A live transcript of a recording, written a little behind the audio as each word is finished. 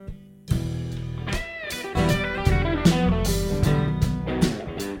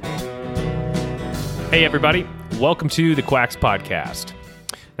Hey, everybody. Welcome to the Quacks Podcast.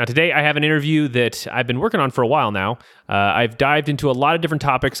 Now, today I have an interview that I've been working on for a while now. I've dived into a lot of different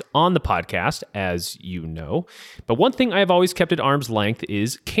topics on the podcast, as you know. But one thing I've always kept at arm's length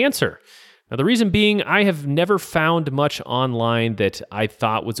is cancer. Now, the reason being, I have never found much online that I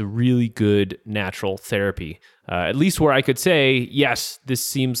thought was a really good natural therapy. At least where I could say, yes, this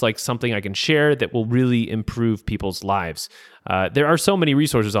seems like something I can share that will really improve people's lives. There are so many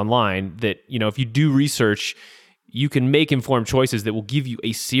resources online that, if you do research, you can make informed choices that will give you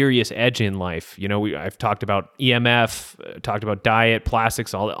a serious edge in life. I've talked about EMF, talked about diet,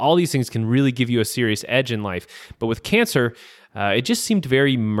 plastics, all these things can really give you a serious edge in life. But with cancer, it just seemed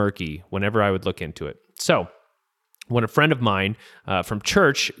very murky whenever I would look into it. So when a friend of mine from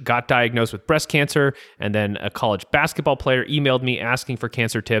church got diagnosed with breast cancer, and then a college basketball player emailed me asking for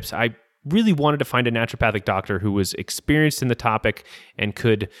cancer tips, I really wanted to find a naturopathic doctor who was experienced in the topic and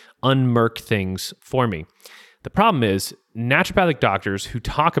could unmurk things for me. The problem is, naturopathic doctors who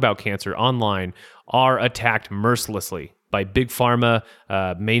talk about cancer online are attacked mercilessly by big pharma,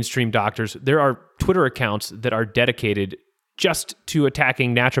 mainstream doctors. There are Twitter accounts that are dedicated just to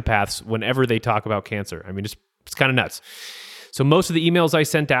attacking naturopaths whenever they talk about cancer. I mean, it's kind of nuts. So most of the emails I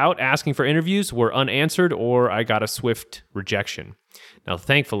sent out asking for interviews were unanswered, or I got a swift rejection. Now,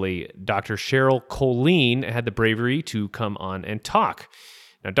 thankfully, Dr. Cheryl Colleen had the bravery to come on and talk.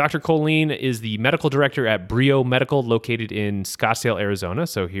 Now, Dr. Colleen is the medical director at Brio Medical, located in Scottsdale, Arizona,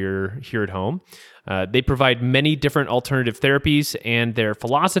 so here at home. They provide many different alternative therapies, and their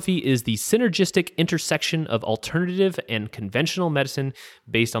philosophy is the synergistic intersection of alternative and conventional medicine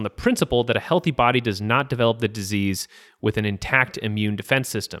based on the principle that a healthy body does not develop the disease with an intact immune defense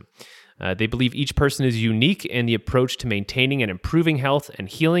system. They believe each person is unique, and the approach to maintaining and improving health and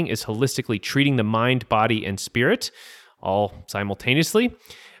healing is holistically treating the mind, body, and spirit, all simultaneously.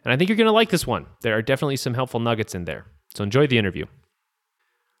 And I think you're going to like this one. There are definitely some helpful nuggets in there. So enjoy the interview.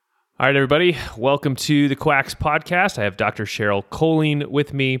 All right, everybody. Welcome to the Quacks Podcast. I have Dr. Cheryl Colleen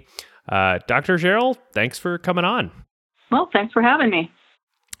with me. Dr. Cheryl, thanks for coming on. Well, thanks for having me.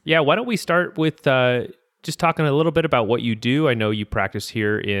 Yeah, why don't we start with just talking a little bit about what you do. I know you practice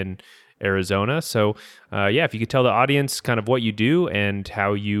here in Arizona. So if you could tell the audience kind of what you do and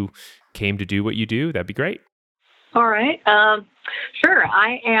how you came to do what you do, that'd be great. All right. Sure.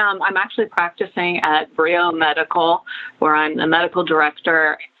 I'm actually practicing at Brio Medical, where I'm the medical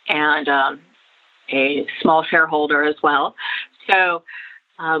director and a small shareholder as well. So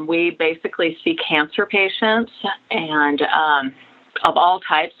we basically see cancer patients and of all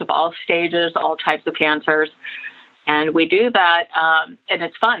types, of all stages, all types of cancers. And we do that, and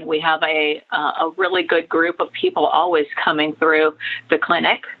it's fun. We have a really good group of people always coming through the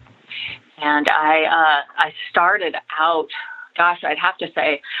clinic. And I started out, I'd have to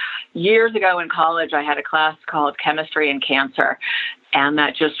say, years ago in college, I had a class called Chemistry and Cancer. And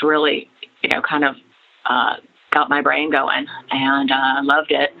that just really, kind of got my brain going. And I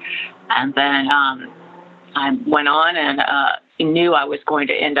loved it. And then I went on and knew I was going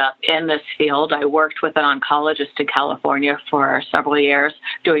to end up in this field. I worked with an oncologist in California for several years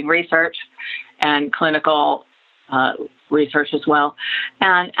doing research and clinical research as well.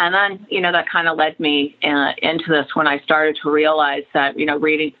 And then, that kind of led me into this when I started to realize that,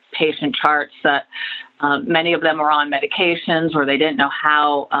 reading patient charts, that many of them were on medications or they didn't know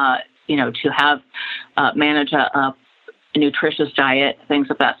how, to have manage a nutritious diet, things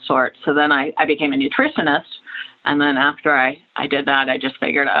of that sort. So then I became a nutritionist. And then after I did that, I just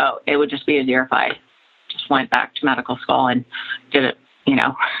figured, it would just be easier if I just went back to medical school and did it,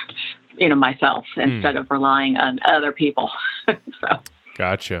 myself instead of relying on other people. So.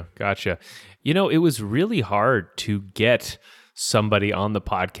 Gotcha. It was really hard to get somebody on the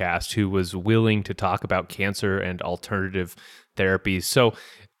podcast who was willing to talk about cancer and alternative therapies. So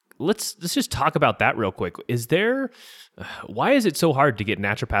let's just talk about that real quick. Why is it so hard to get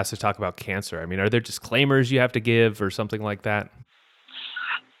naturopaths to talk about cancer? I mean, are there disclaimers you have to give or something like that?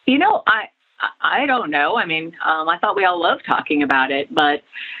 I don't know. I mean, I thought we all loved talking about it, but,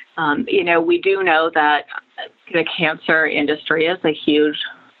 we do know that the cancer industry is a huge,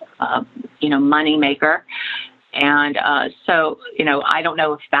 money maker. And so, I don't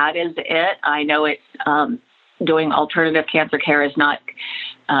know if that is it. I know it's doing alternative cancer care is not,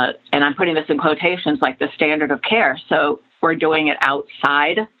 and I'm putting this in quotations, like the standard of care. So we're doing it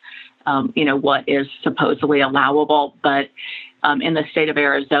outside, what is supposedly allowable. But in the state of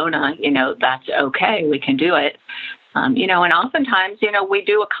Arizona, that's okay. We can do it. And oftentimes, we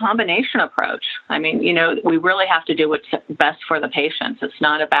do a combination approach. I mean, we really have to do what's best for the patients. It's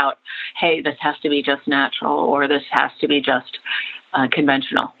not about, hey, this has to be just natural or this has to be just,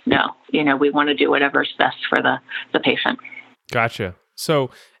 conventional. No, we want to do whatever's best for the patient. Gotcha. So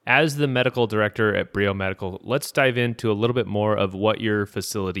as the medical director at Brio Medical, let's dive into a little bit more of what your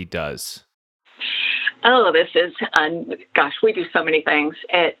facility does. Oh, this is, we do so many things.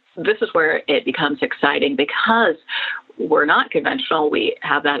 This is where it becomes exciting because we're not conventional. We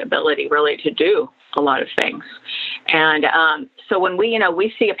have that ability really to do a lot of things. And so when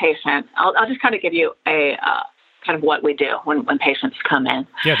we see a patient, I'll just kind of give you a kind of what we do when patients come in.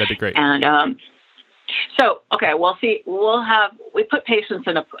 Yeah, that'd be great. And we put patients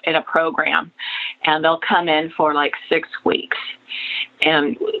in a program, and they'll come in for like 6 weeks.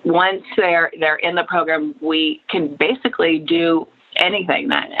 And once they're in the program, we can basically do anything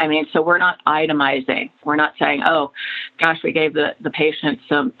then. So we're not itemizing. We're not saying, oh, gosh, we gave the patient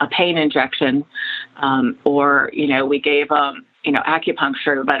a pain injection, or, we gave them,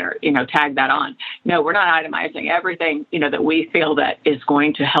 acupuncture, better, tag that on. No, we're not itemizing. Everything, that we feel that is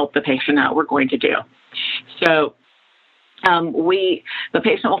going to help the patient out, we're going to do. So the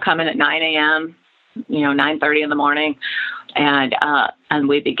patient will come in at 9 a.m., 9:30 in the morning, and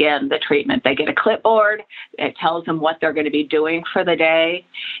we begin the treatment. They get a clipboard. It tells them what they're going to be doing for the day,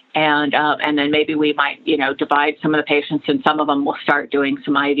 and then maybe we might, divide some of the patients, and some of them will start doing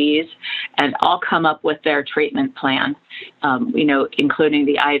some IVs, and I'll come up with their treatment plan, including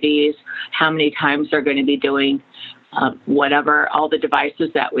the IVs, how many times they're going to be doing whatever, all the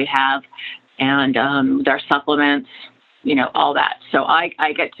devices that we have, and their supplements, all that. So I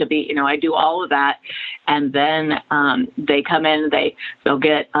get to be, I do all of that. And then they come in, they'll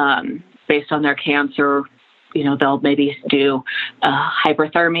get, based on their cancer, they'll maybe do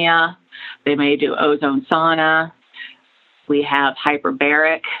hyperthermia. They may do ozone sauna. We have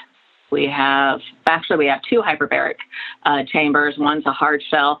hyperbaric. We have two hyperbaric chambers. One's a hard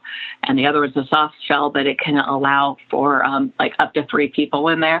shell and the other is a soft shell, but it can allow for up to 3 people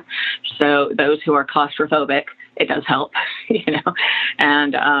in there. So those who are claustrophobic, it does help,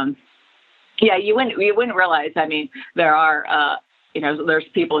 and you wouldn't realize. There are, there's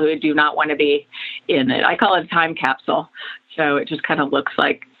people who do not want to be in it. I call it a time capsule. So it just kind of looks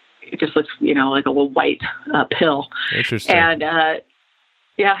like, like a little white pill. Interesting. And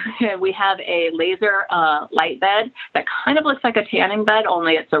we have a laser light bed that kind of looks like a tanning bed,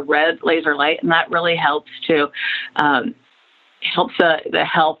 only it's a red laser light, and that really helps to helps the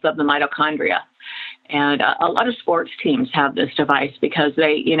health of the mitochondria. And a lot of sports teams have this device because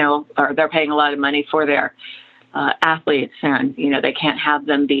they, they're paying a lot of money for their athletes, and they can't have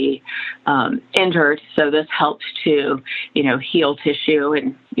them be injured. So this helps to heal tissue,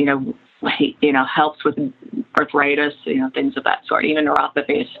 and helps with arthritis, things of that sort, even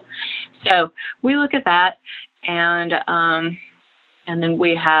neuropathies. So we look at that, and then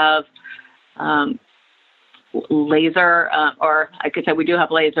we have laser, or I could say we do have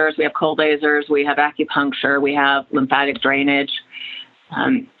lasers. We have cold lasers. We have acupuncture. We have lymphatic drainage.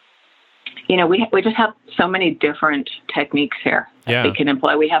 We just have so many different techniques here that we can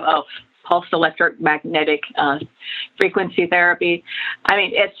employ. We have pulsed electromagnetic frequency therapy.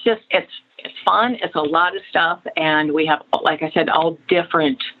 It's fun. It's a lot of stuff, and we have, like I said, all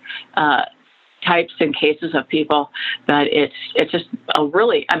different types and cases of people. That it's just a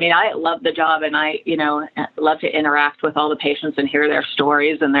really. I love the job, and I love to interact with all the patients and hear their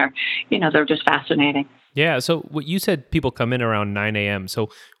stories, and they're just fascinating. Yeah. So what you said, people come in around 9 a.m. So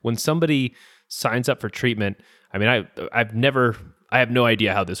when somebody signs up for treatment, I have no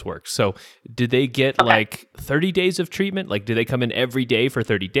idea how this works. So do they get 30 days of treatment? Like, do they come in every day for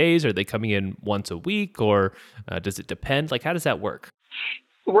 30 days? Are they coming in once a week, or does it depend? Like, how does that work?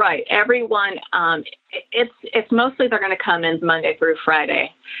 Right. Everyone, it's mostly they're going to come in Monday through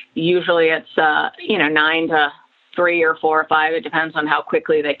Friday. Usually it's, 9 to 3 or 4 or 5. It depends on how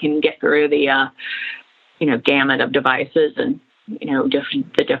quickly they can get through the, gamut of devices and,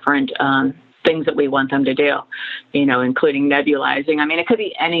 the different things that we want them to do, including nebulizing. It could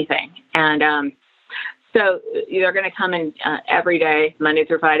be anything. And so they're going to come in every day, Monday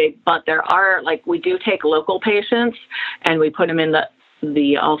through Friday. But there are, we do take local patients, and we put them in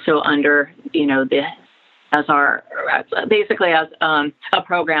the also under, as a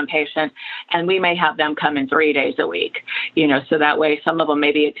program patient, and we may have them come in 3 days a week, so that way some of them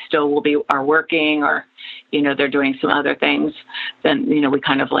maybe still are working, or, they're doing some other things. Then, we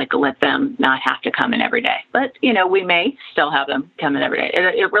kind of let them not have to come in every day, but, we may still have them come in every day.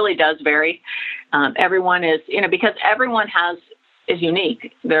 It really does vary. Everyone is, because everyone is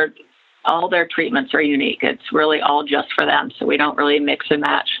unique. all their treatments are unique. It's really all just for them. So we don't really mix and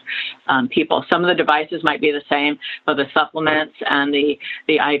match people. Some of the devices might be the same, but the supplements and the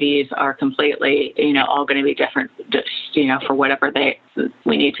IVs are completely, all going to be different, just, for whatever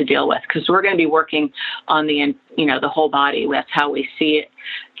we need to deal with. Because we're going to be working on the whole body. That's how we see it.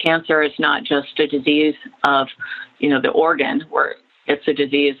 Cancer is not just a disease of, the organ. It's a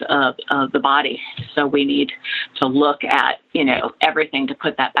disease of the body. So we need to look at, everything to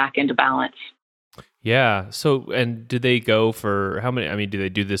put that back into balance. Yeah. So, and do they go for how many? I mean, do they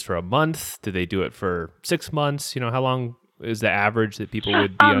do this for a month? Do they do it for 6 months? How long is the average that people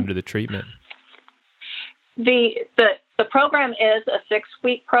would be under the treatment? The program is a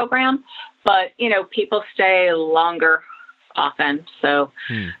 6-week program, but, people stay longer often. So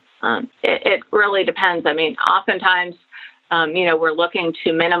it really depends. I mean, oftentimes, we're looking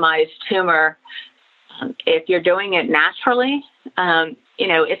to minimize tumor. If you're doing it naturally,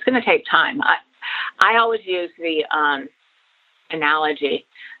 it's going to take time. I always use the analogy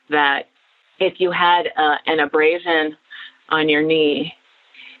that if you had an abrasion on your knee,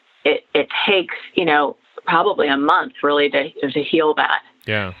 it takes, probably a month really to heal that.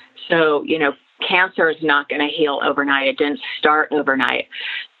 Yeah. So, cancer is not going to heal overnight. It didn't start overnight.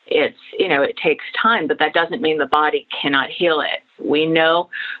 It's, it takes time, but that doesn't mean the body cannot heal it. We know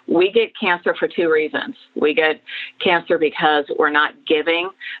we get cancer for 2 reasons. We get cancer because we're not giving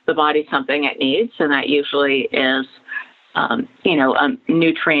the body something it needs, and that usually is, a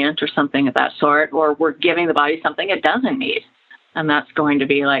nutrient or something of that sort, or we're giving the body something it doesn't need. And that's going to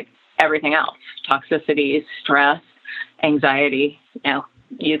be like everything else, toxicities, stress, anxiety,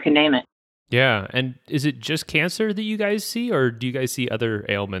 you can name it. Yeah. And is it just cancer that you guys see, or do you guys see other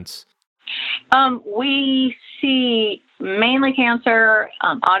ailments? We see mainly cancer.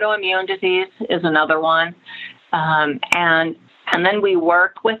 Autoimmune disease is another one. And then we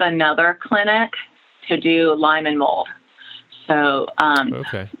work with another clinic to do Lyme and mold. So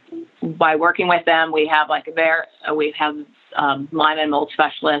by working with them, we have Lyme and mold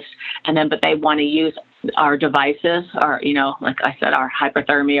specialists, but they want to use our devices, our, like I said, our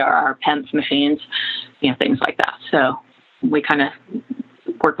hyperthermia or our PEMF machines, things like that. So we kind of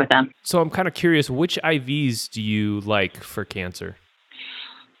work with them. So I'm kind of curious, which IVs do you like for cancer?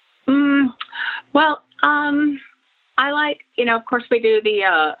 Well, I like, of course we do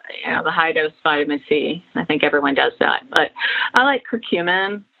the high dose vitamin C. I think everyone does that, but I like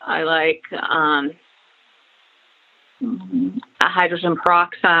curcumin. I like hydrogen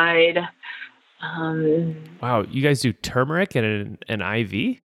peroxide. Wow, you guys do turmeric and an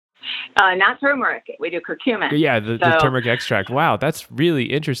IV? Not turmeric. We do curcumin. Yeah, the turmeric extract. Wow, that's really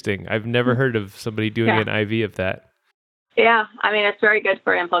interesting. I've never heard of somebody doing an IV of that. Yeah, I mean, it's very good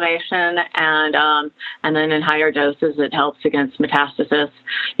for inflammation, and then in higher doses, it helps against metastasis.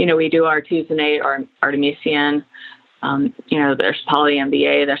 We do artesunate or artemisinin. There's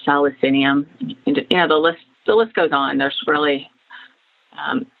poly-MBA, there's salicinium. The list goes on. There's really,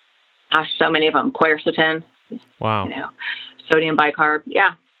 so many of them. Quercetin. Wow. Sodium bicarb.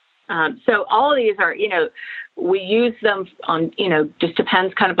 Yeah. So all of these are, we use them on, just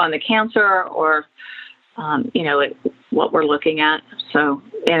depends kind of on the cancer or, what we're looking at. So,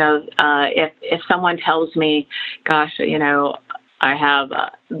 if someone tells me, gosh, I have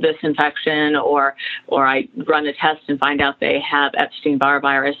this infection, or I run a test and find out they have Epstein-Barr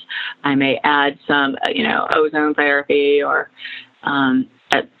virus, I may add some, ozone therapy or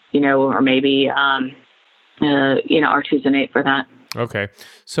maybe, artesunate for that. Okay.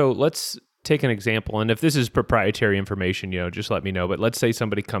 So let's take an example. And if this is proprietary information, just let me know. But let's say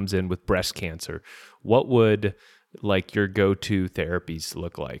somebody comes in with breast cancer. What would your go-to therapies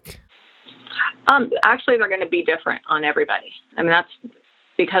look like? Actually, they're going to be different on everybody. I mean, that's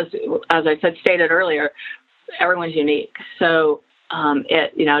because, as I stated earlier, everyone's unique. So, are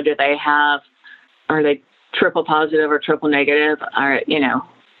they triple positive or triple negative?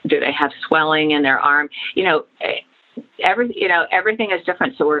 Do they have swelling in their arm? Everything is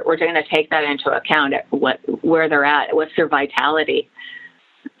different. So we're going to take that into account at where they're at, what's their vitality,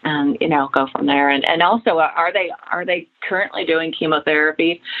 and go from there. And also, are they currently doing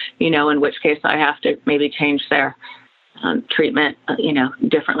chemotherapy? In which case I have to maybe change their treatment,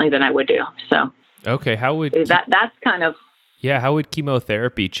 differently than I would do. So okay, how would that's kind of how would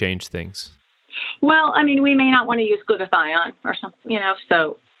chemotherapy change things? Well, I mean, we may not want to use glutathione or something,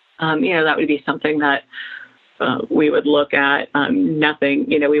 so that would be something that we would look at. Nothing,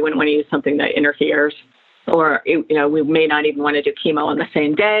 we wouldn't want to use something that interferes, or, we may not even want to do chemo on the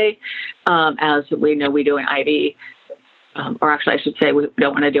same day as we do an IV. Or actually, I should say we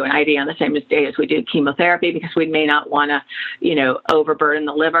don't want to do an IV on the same day as we do chemotherapy, because we may not want to, overburden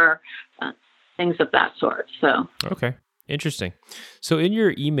the liver things of that sort. So okay, interesting. So in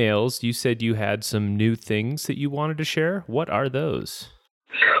your emails, you said you had some new things that you wanted to share. What are those?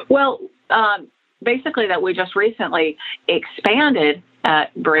 Well, basically that we just recently expanded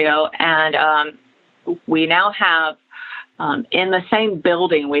at Brio, and we now have, in the same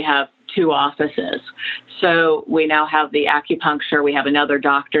building, we have 2 offices. So we now have the acupuncture. We have another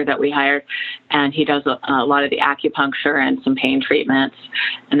doctor that we hired, and he does a lot of the acupuncture and some pain treatments.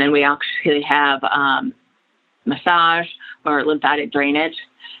 And then we actually have massage or lymphatic drainage.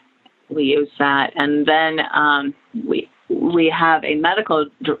 We use that. And then we have a medical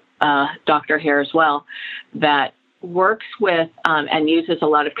doctor here as well that works with and uses a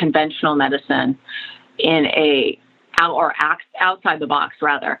lot of conventional medicine in outside the box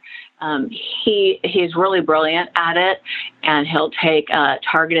rather. He's really brilliant at it, and he'll take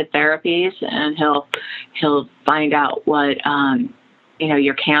targeted therapies, and he'll find out what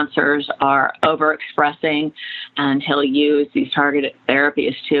your cancers are overexpressing, and he'll use these targeted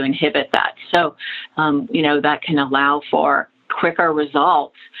therapies to inhibit that. So that can allow for quicker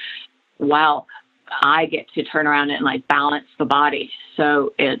results while I get to turn around and balance the body.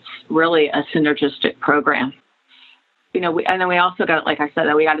 So it's really a synergistic program. And then we also got, like I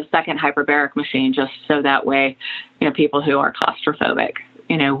said, we got a second hyperbaric machine just so that way, people who are claustrophobic,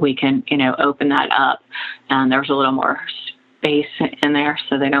 we can, open that up, and there's a little more space in there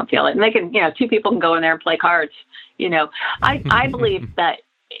so they don't feel it. And they can, 2 people can go in there and play cards. I believe that,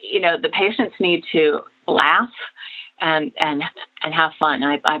 the patients need to laugh and have fun.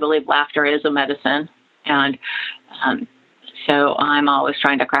 I believe laughter is a medicine. And so I'm always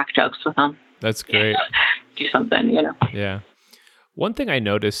trying to crack jokes with them. That's great. Do something, Yeah. One thing I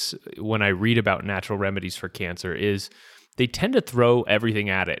notice when I read about natural remedies for cancer is they tend to throw everything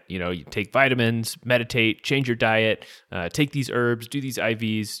at it. You take vitamins, meditate, change your diet, take these herbs, do these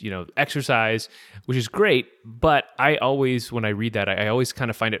IVs, exercise, which is great. But when I read that, I always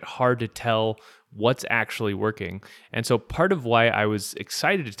kind of find it hard to tell what's actually working. And so part of why I was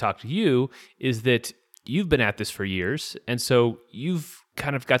excited to talk to you is that you've been at this for years. And so you've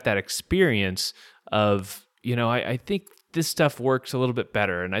kind of got that experience of, I think this stuff works a little bit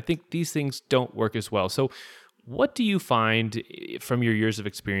better, and I think these things don't work as well. So what do you find from your years of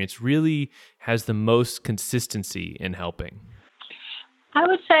experience really has the most consistency in helping? I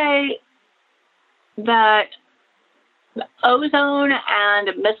would say that ozone and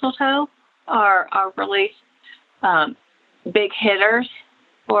mistletoe are really big hitters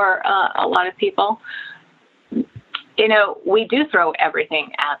for a lot of people. We do throw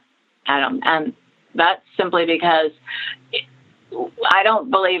everything at them, and that's simply because I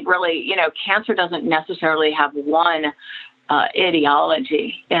don't believe really, cancer doesn't necessarily have one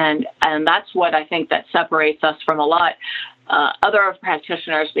ideology. And that's what I think that separates us from a lot other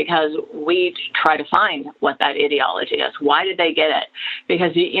practitioners, because we try to find what that ideology is. Why did they get it?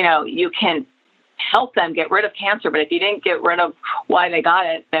 Because, you can help them get rid of cancer, but if you didn't get rid of why they got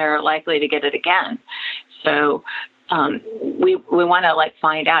it, they're likely to get it again. So we want to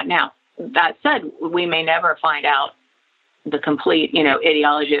find out. Now, that said, we may never find out the complete,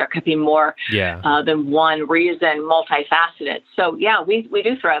 ideology. There could be more than one reason, multifaceted. So, yeah, we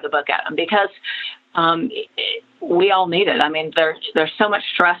do throw the book at them because we all need it. I mean, there's so much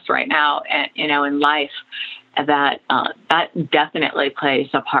stress right now, in life that definitely plays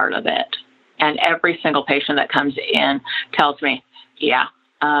a part of it. And every single patient that comes in tells me,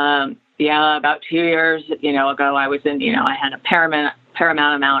 about 2 years, ago, I was in, I had a paramount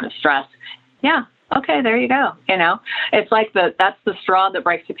amount of stress. Yeah. Okay, there you go. It's like that's the straw that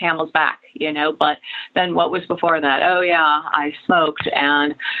breaks the camel's back, but then what was before that? Oh yeah, I smoked,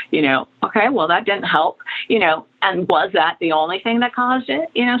 and, okay, well, that didn't help, and was that the only thing that caused it,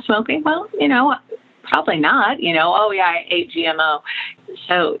 smoking? Well, probably not, oh yeah, I ate GMO.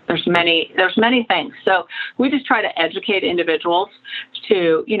 So there's many things. So we just try to educate individuals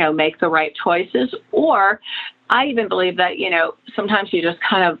to, make the right choices. Or I even believe that, sometimes you just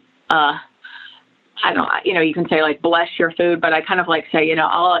kind of, I don't know, you can say bless your food, but I kind of say,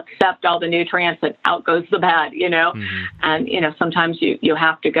 I'll accept all the nutrients and out goes the bad, Mm-hmm. And, sometimes you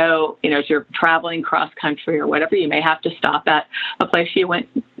have to go, as you're traveling cross country or whatever, you may have to stop at a place you wouldn't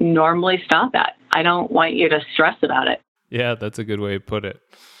normally stop at. I don't want you to stress about it. Yeah, that's a good way to put it.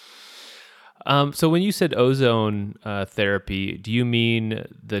 So when you said ozone therapy, do you mean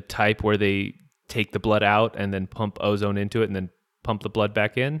the type where they take the blood out and then pump ozone into it and then pump the blood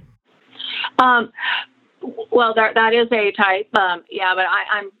back in? Well, that is a type. But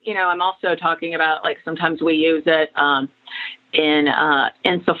I'm also talking about sometimes we use it in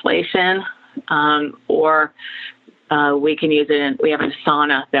insufflation or we can use it in. We have a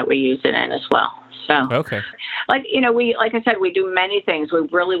sauna that we use it in as well. So, Okay. like I said, we do many things. We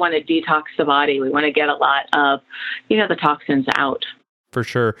really want to detox the body. We want to get a lot of, the toxins out. For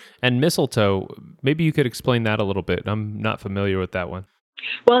sure. And mistletoe, maybe you could explain that a little bit. I'm not familiar with that one.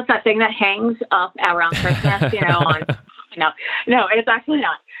 Well, it's that thing that hangs up around Christmas, on. No, it's actually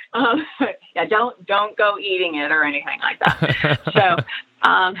not. Yeah, don't go eating it or anything like that. So,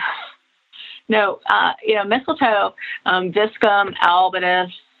 no, mistletoe, Viscum, albatus,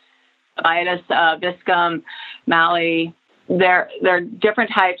 Vitis, Viscum, Mallee. They're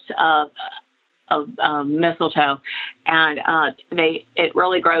different types of mistletoe, and it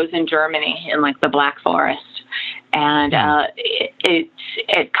really grows in Germany in like the Black Forest, and it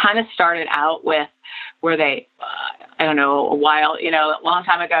kind of started out with where they a long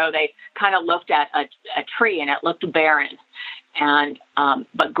time ago they kind of looked at a tree and it looked barren, and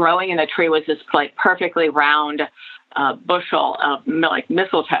but growing in the tree was this like perfectly round bushel of like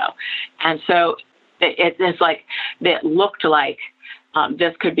mistletoe, and so it's like it looked like.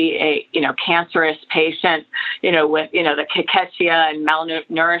 This could be a, cancerous patient, with, the cachexia and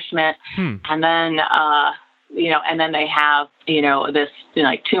malnourishment. And then, and then they have, this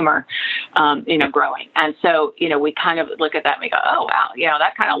like tumor, growing. And so, we kind of look at that and we go, oh, wow,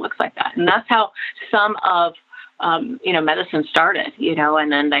 that kind of looks like that. And that's how some of, medicine started,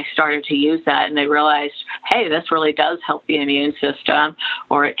 and then they started to use that and they realized, hey, this really does help the immune system,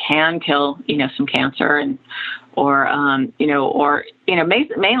 or it can kill, some cancer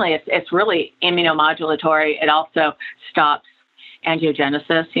mainly it's really immunomodulatory. It also stops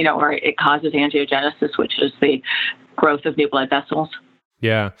angiogenesis, or it causes angiogenesis, which is the growth of new blood vessels.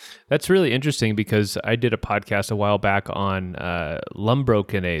 Yeah, that's really interesting because I did a podcast a while back on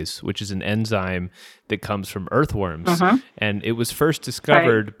lumbrokinase, which is an enzyme that comes from earthworms. And it was first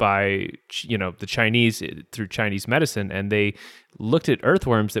discovered by, the Chinese through Chinese medicine. And they looked at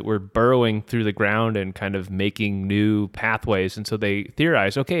earthworms that were burrowing through the ground and kind of making new pathways. And so they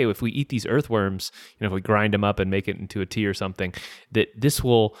theorized, okay, if we eat these earthworms, if we grind them up and make it into a tea or something, that this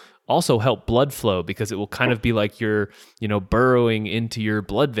will also help blood flow because it will kind of be like you're, burrowing into your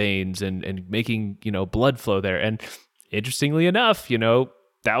blood veins and making, blood flow there. And interestingly enough,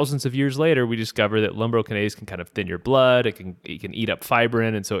 thousands of years later, we discover that lumbrokinase can kind of thin your blood. It can eat up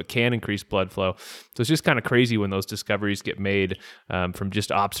fibrin, and so it can increase blood flow. So it's just kind of crazy when those discoveries get made from just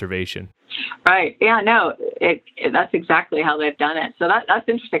observation. Right. Yeah, no, that's exactly how they've done it. So that's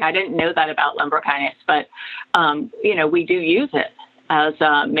interesting. I didn't know that about lumbrokinase, but, we do use it. As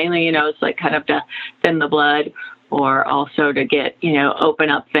mainly, it's like kind of to thin the blood, or also to get, open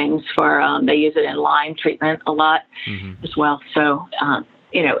up things for, they use it in Lyme treatment a lot as well. So,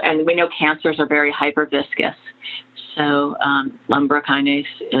 and we know cancers are very hyperviscous. So lumbrokinase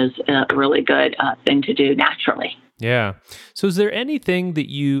is a really good thing to do naturally. Yeah. So is there any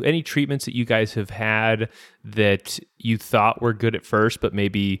treatments that you guys have had that you thought were good at first, but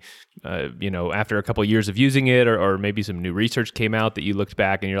maybe, after a couple of years of using it, or maybe some new research came out that you looked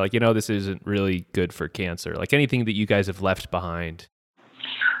back and you're like, this isn't really good for cancer? Like anything that you guys have left behind?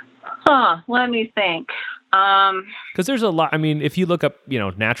 Let me think. Because there's a lot. I mean, if you look up,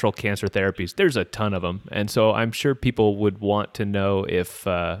 natural cancer therapies, there's a ton of them, and so I'm sure people would want to know if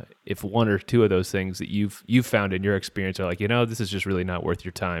one or two of those things that you've found in your experience are like, this is just really not worth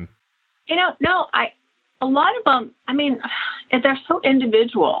your time. No, a lot of them. I mean, they're so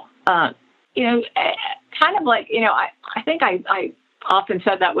individual. Kind of like, I think I often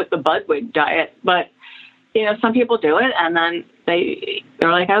said that with the Budwig diet, but some people do it and then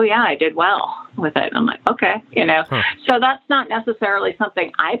they're like, oh yeah, I did well with it. And I'm like, okay, So that's not necessarily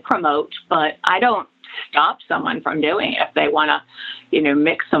something I promote, but I don't stop someone from doing it if they want to,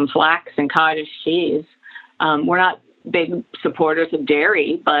 mix some flax and cottage cheese. We're not big supporters of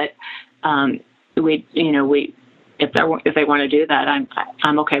dairy, but if they want to do that,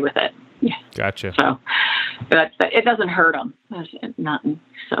 I'm okay with it. Yeah. Gotcha. So it doesn't hurt them. There's nothing.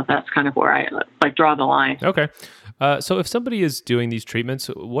 So that's kind of where I draw the line. Okay. So if somebody is doing these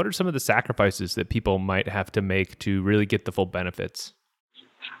treatments, what are some of the sacrifices that people might have to make to really get the full benefits?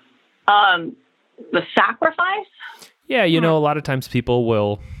 The sacrifice? Yeah, a lot of times people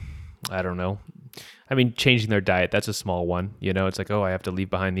will, I don't know. I mean, changing their diet, that's a small one. It's like, oh, I have to leave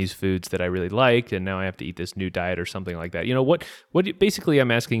behind these foods that I really liked, and now I have to eat this new diet or something like that. Basically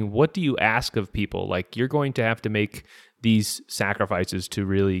I'm asking, what do you ask of people? Like, you're going to have to make these sacrifices to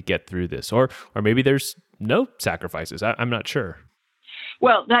really get through this, or maybe there's no sacrifices. I'm not sure.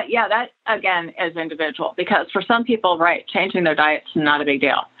 Well, that again is individual, because for some people, right, changing their diet's not a big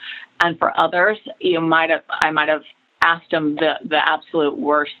deal. And for others, I might have asked them the absolute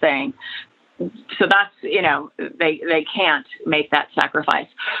worst thing. so that's, they can't make that sacrifice.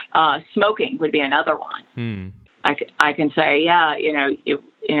 Smoking would be another one. I can say,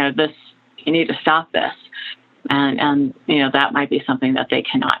 this, you need to stop this. And that might be something that they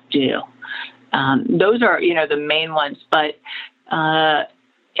cannot do. Those are, the main ones. But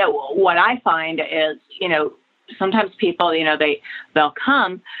what I find is, sometimes people, they'll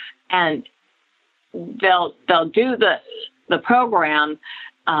come and they'll do the program,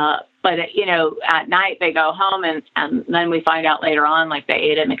 but at night they go home and then we find out later on, like they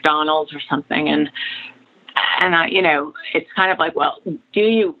ate at McDonald's or something. And it's kind of like, well, do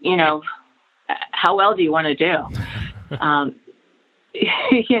you, how well do you want to do?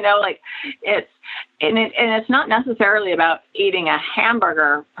 It's not necessarily about eating a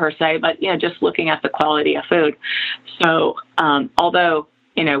hamburger per se, but, just looking at the quality of food. So, although,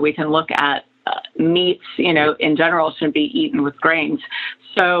 we can look at meats, in general shouldn't be eaten with grains.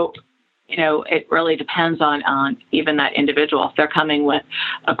 So, it really depends on even that individual. If they're coming with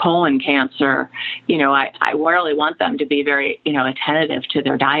a colon cancer, I really want them to be very, attentive to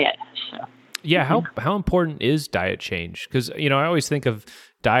their diet. So. Yeah. How important is diet change? Because, I always think of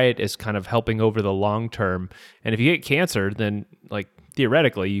diet as kind of helping over the long term. And if you get cancer, then like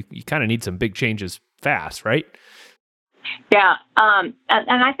theoretically, you kind of need some big changes fast, right? Yeah. And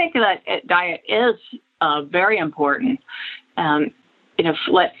I think that diet is very important.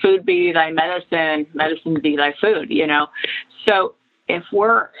 Let food be thy medicine, medicine be thy food, So if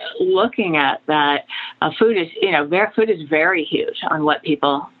we're looking at that, food is very huge on what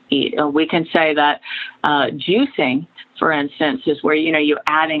people eat. We can say that juicing, for instance, is where, you're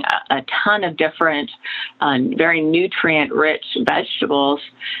adding a ton of different, very nutrient-rich vegetables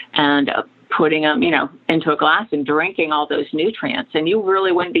and putting them, into a glass and drinking all those nutrients. And you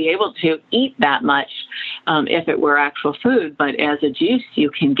really wouldn't be able to eat that much if it were actual food. But as a juice, you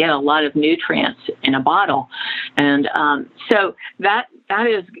can get a lot of nutrients in a bottle. And so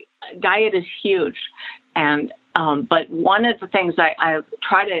diet is huge. And but one of the things I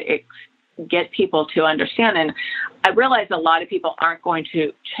try to get people to understand, and I realize a lot of people aren't going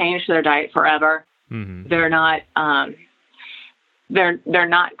to change their diet forever. Mm-hmm. They're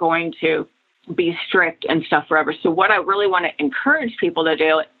not going to be strict and stuff forever. So what I really want to encourage people to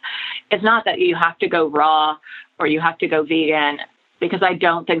do is not that you have to go raw or you have to go vegan, because I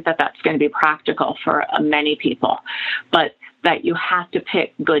don't think that that's going to be practical for many people, but that you have to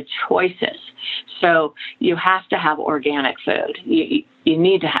pick good choices. So you have to have organic food. You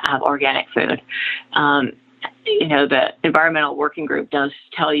need to have organic food. The Environmental Working Group does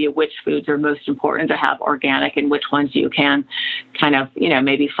tell you which foods are most important to have organic and which ones you can kind of,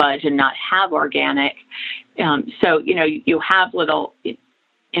 maybe fudge and not have organic. So, you have little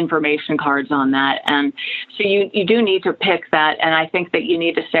information cards on that. And so you do need to pick that. And I think that you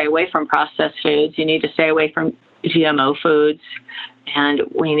need to stay away from processed foods. You need to stay away from GMO foods. And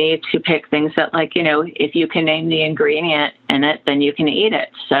we need to pick things that, like, if you can name the ingredient in it, then you can eat it.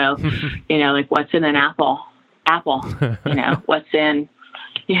 So, like what's in an apple, what's in,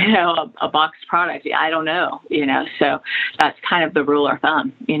 a boxed product. I don't know, so that's kind of the rule of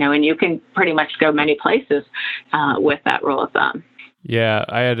thumb, and you can pretty much go many places with that rule of thumb. Yeah.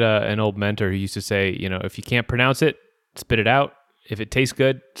 I had an old mentor who used to say, if you can't pronounce it, spit it out. If it tastes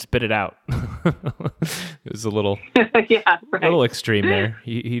good, spit it out. It was a little, little extreme there.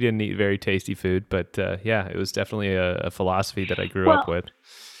 He didn't eat very tasty food, but it was definitely a philosophy that I grew up with.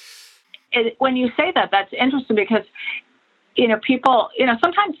 When you say that, that's interesting because, people,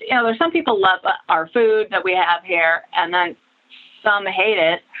 sometimes, there's some people love our food that we have here, and then some hate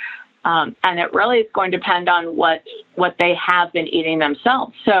it. And it really is going to depend on what they have been eating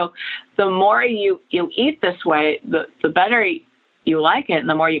themselves. So the more you eat this way, the better you like it and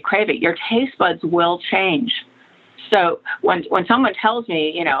the more you crave it. Your taste buds will change. So when someone tells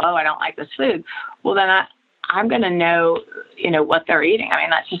me, oh, I don't like this food, well, then I'm going to know, what they're eating. I mean,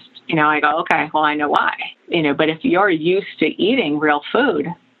 that's just, I go, okay, well, I know why, but if you're used to eating real food,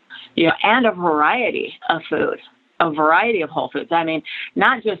 and a variety of food, a variety of whole foods. I mean,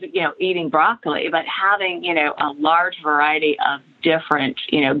 not just, eating broccoli, but having, a large variety of different,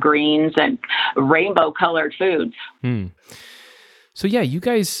 greens and rainbow colored foods. So yeah, you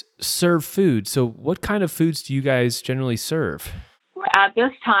guys serve food. So what kind of foods do you guys generally serve? At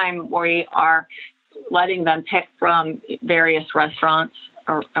this time, we are letting them pick from various restaurants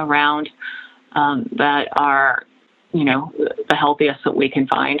around that are, the healthiest that we can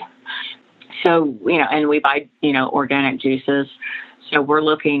find. So, and we buy, organic juices. So we're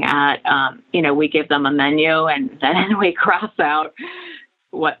looking at, we give them a menu and then we cross out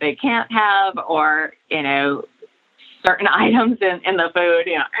what they can't have or, certain items in the food,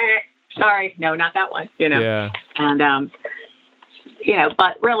 sorry, no, not that one, Yeah. And,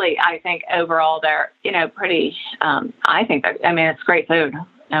 but really, I think overall they're, pretty, I think, it's great food,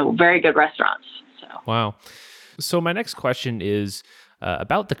 very good restaurants. So. Wow. So my next question is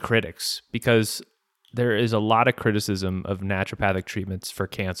about the critics, because there is a lot of criticism of naturopathic treatments for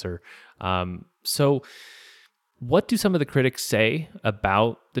cancer. So what do some of the critics say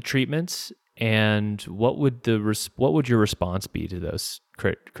about the treatments, and what would your response be to those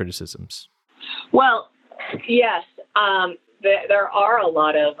criticisms? Well, yes, there are a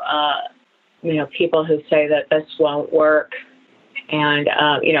lot of people who say that this won't work, and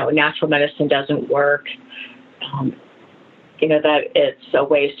natural medicine doesn't work. That it's a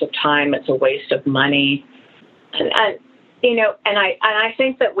waste of time, it's a waste of money, and I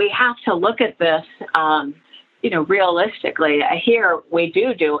think that we have to look at this. Realistically, here we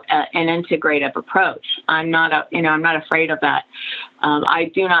do an integrative approach. I'm not afraid of that.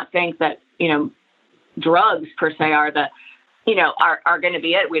 I do not think that, drugs per se are going to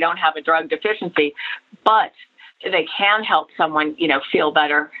be it. We don't have a drug deficiency, but they can help someone, feel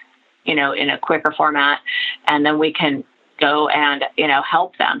better, in a quicker format. And then we can go and,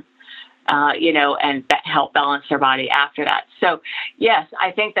 help them. And help balance their body after that. So, yes,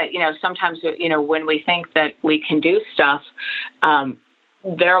 I think that, sometimes, when we think that we can do stuff,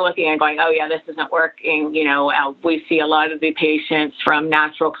 they're looking and going, oh, yeah, this isn't working. We see a lot of the patients from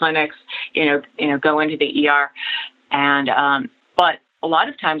natural clinics, go into the ER. And, but a lot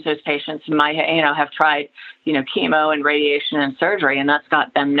of times those patients might, have tried, chemo and radiation and surgery, and that's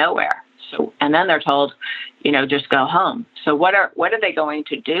got them nowhere. So, and then they're told, just go home. So what are they going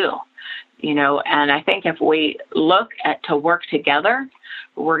to do? And I think if we look to work together,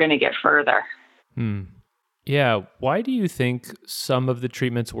 we're going to get further. Yeah. Why do you think some of the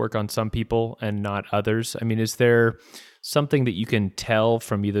treatments work on some people and not others? I mean, is there something that you can tell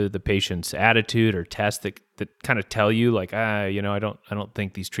from either the patient's attitude or test that kind of tell you like, I don't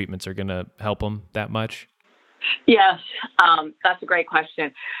think these treatments are going to help them that much? Yes. That's a great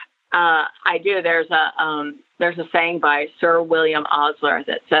question. I do. There's a saying by Sir William Osler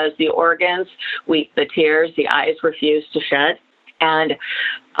that says the organs weep the tears, the eyes refuse to shed. And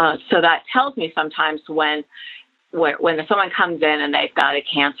so that tells me sometimes when someone comes in and they've got a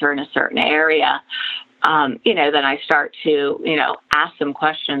cancer in a certain area, then I start to, ask them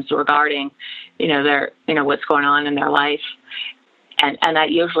questions regarding, their, what's going on in their life. And that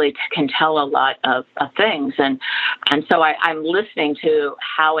usually can tell a lot of things. And so I'm listening to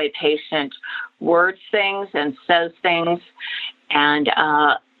how a patient words things and says things. And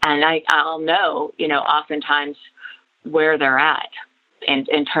I'll know, oftentimes where they're at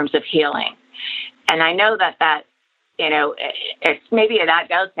in terms of healing. And I know that it's maybe that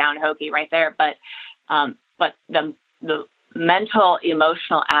does sound hokey right there, but the mental,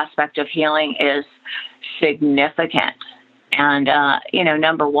 emotional aspect of healing is significant. And,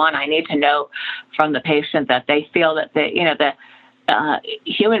 number one, I need to know from the patient that they feel that the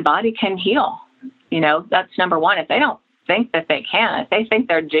human body can heal. That's number one. If they don't think that they can, if they think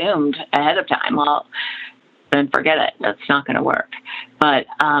they're doomed ahead of time, well, then forget it. That's not going to work. But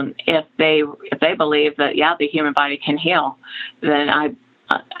if they believe that, yeah, the human body can heal, then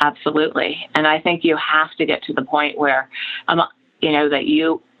absolutely. And I think you have to get to the point where, that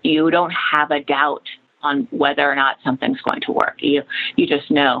you don't have a doubt on whether or not something's going to work. You just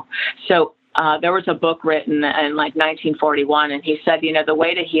know. So there was a book written in like 1941, and he said, the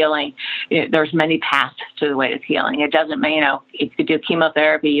way to healing, there's many paths to the way to healing. It doesn't mean, you could do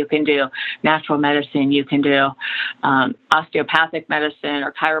chemotherapy, you can do natural medicine, you can do osteopathic medicine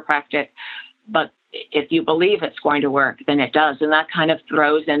or chiropractic, but if you believe it's going to work, then it does. And that kind of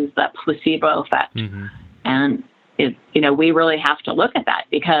throws in that placebo effect. Mm-hmm. And, we really have to look at that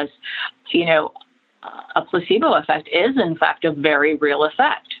because, a placebo effect is, in fact, a very real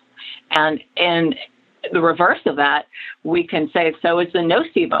effect. And in the reverse of that, we can say, so it's a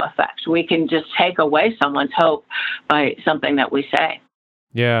nocebo effect. We can just take away someone's hope by something that we say.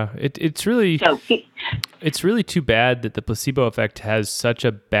 Yeah, it's really too bad that the placebo effect has such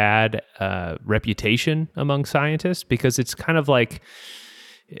a bad reputation among scientists, because it's kind of like,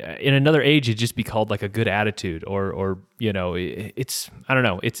 in another age, it'd just be called like a good attitude, or it's, I don't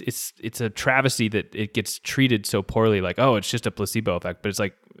know, it's a travesty that it gets treated so poorly, like, oh, it's just a placebo effect, but it's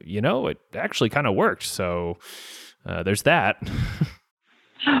like, it actually kind of worked. So there's that.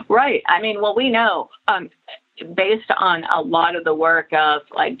 Right. I mean, well, we know, based on a lot of the work of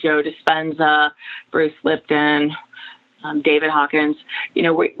like Joe Dispenza, Bruce Lipton, David Hawkins,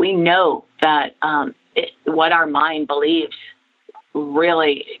 we know that what our mind believes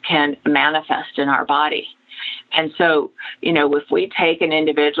really can manifest in our body. And so, if we take an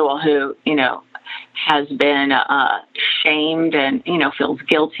individual who, has been shamed and, feels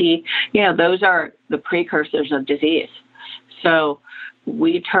guilty, those are the precursors of disease. So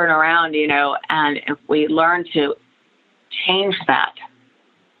we turn around, and if we learn to change that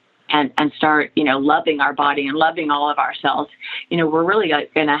and start, loving our body and loving all of our cells, we're really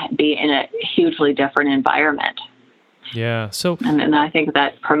going to be in a hugely different environment. Yeah. So, and I think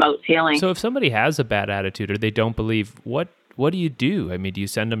that promotes healing. So if somebody has a bad attitude or they don't believe, what do you do? I mean, do you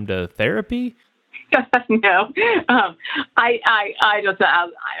send them to therapy? No. I just, I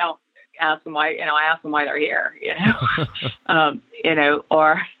don't ask them why, I ask them why they're here,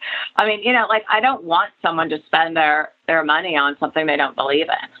 or, I mean, I don't want someone to spend their money on something they don't believe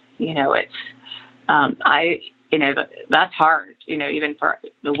in. That's hard, even for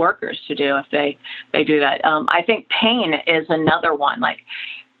the workers to do if they do that. I think pain is another one.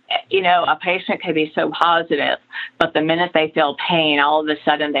 A patient can be so positive, but the minute they feel pain, all of a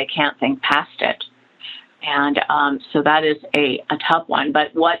sudden they can't think past it. And so that is a tough one.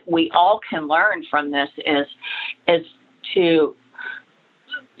 But what we all can learn from this is to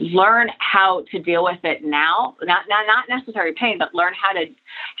learn how to deal with it now. Not necessarily pain, but learn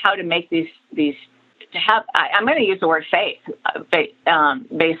how to make these to have. I'm going to use the word faith,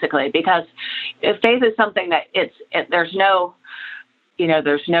 basically, because faith is something that there's no.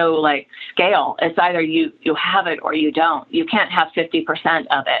 There's no scale. It's either you have it or you don't. You can't have 50%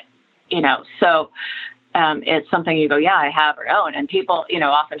 of it. So. It's something you go, yeah, I have or don't. And people,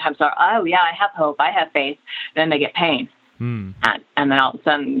 oftentimes are, oh, yeah, I have hope, I have faith. Then they get pain. And then all of a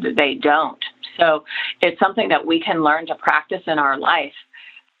sudden they don't. So it's something that we can learn to practice in our life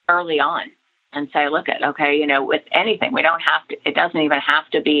early on and say, look with anything, we don't have to, it doesn't even have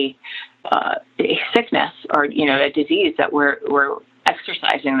to be a sickness or, a disease that we're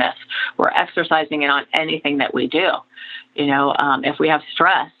exercising this. We're exercising it on anything that we do. If we have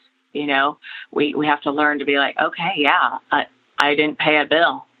stress, we have to learn to be like, okay, yeah, I didn't pay a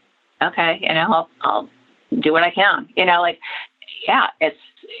bill. Okay, I'll do what I can. Yeah,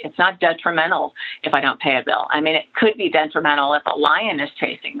 it's not detrimental if I don't pay a bill. I mean, it could be detrimental if a lion is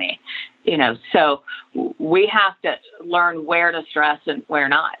chasing me. So we have to learn where to stress and where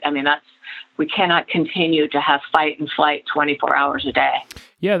not. I mean, we cannot continue to have fight and flight 24 hours a day.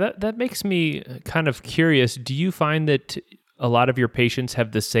 Yeah, that makes me kind of curious. Do you find that a lot of your patients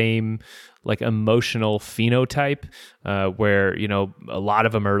have the same emotional phenotype where, a lot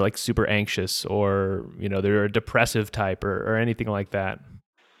of them are super anxious or, they're a depressive type or anything like that?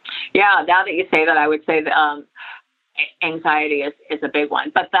 Yeah, now that you say that, I would say that anxiety is a big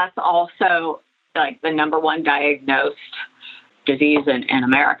one, but that's also the number one diagnosed disease in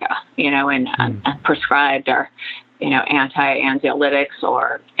America, and prescribed or, anti-anxiolytics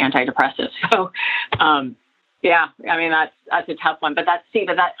or antidepressants. So, yeah, I mean, that's a tough one, but I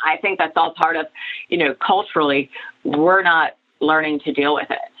think that's all part of, culturally, we're not learning to deal with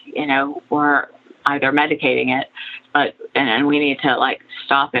it. We're either medicating it, and we need to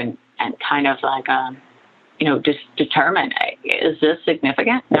stop and kind of just determine, is this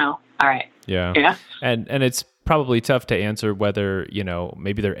significant? No. All right. Yeah. Yeah. And it's probably tough to answer whether,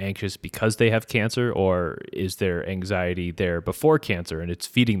 maybe they're anxious because they have cancer, or is their anxiety there before cancer and it's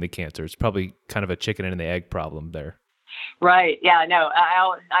feeding the cancer? It's probably kind of a chicken and the egg problem there. Right. Yeah. No,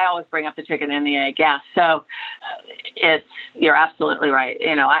 I always bring up the chicken and the egg. Yeah. So you're absolutely right.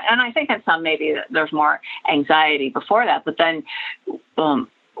 And I think in some maybe there's more anxiety before that, but then, or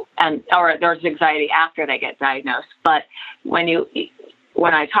there's anxiety after they get diagnosed. But when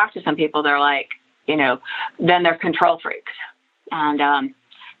I talk to some people, they're like, then they're control freaks, and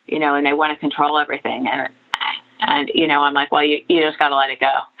and they want to control everything, and I'm like, well, you just got to let it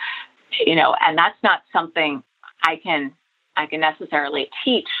go, and that's not something I can necessarily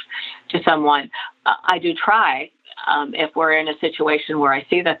teach to someone. I do try. If we're in a situation where I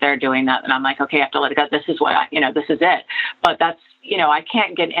see that they're doing that, and I'm like, okay, I have to let it go. This is what this is it. But that's, I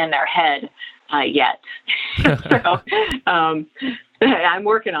can't get in their head yet. So I'm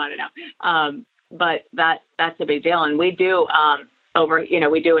working on it now. But that's a big deal. And we do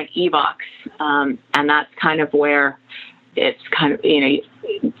we do an EVOX, and that's kind of where it's kind of,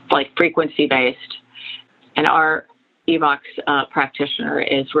 frequency based. And our EVOX practitioner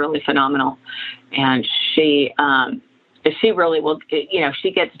is really phenomenal. And she really will,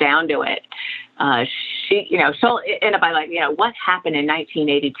 she gets down to it. She'll end up by what happened in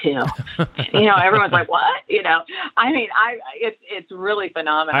 1982? Everyone's like, what? I mean, it's really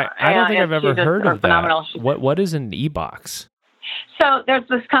phenomenal. I don't think I've ever heard of phenomenal. That. What is an EVOX? So there's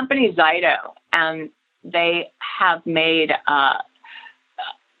this company, Zyto, and they have made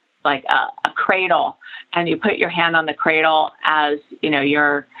like a cradle, and you put your hand on the cradle as,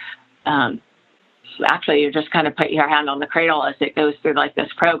 you're actually you just kind of put your hand on the cradle as it goes through like this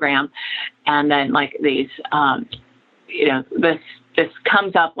program. And then like these, this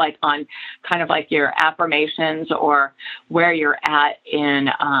comes up like on kind of like your affirmations or where you're at in,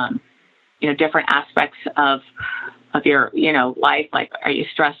 different aspects of your, life. Like, are you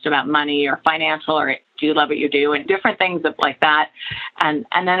stressed about money or financial, or do you love what you do, and different things like that. And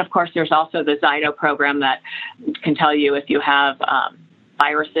then of course there's also the Zyto program that can tell you if you have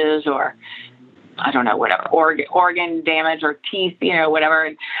viruses or I don't know, whatever, organ damage or teeth, whatever.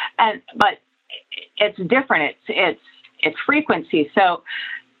 But it's different. It's frequency. So,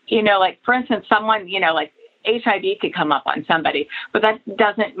 like for instance, someone, like HIV could come up on somebody, but that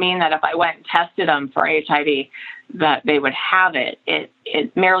doesn't mean that if I went and tested them for HIV that they would have it.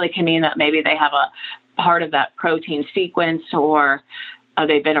 It merely can mean that maybe they have a part of that protein sequence, or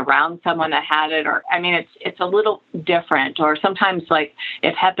they've been around someone that had it, or, it's a little different. Or sometimes like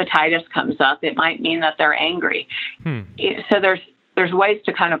if hepatitis comes up, it might mean that they're angry. So there's ways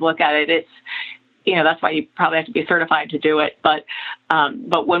to kind of look at it. It's, that's why you probably have to be certified to do it. But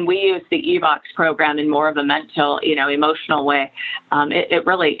when we use the EVOX program in more of a mental, emotional way, it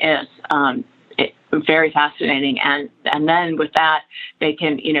really is very fascinating. And then with that, they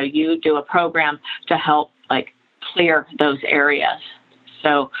can, you do a program to help like clear those areas.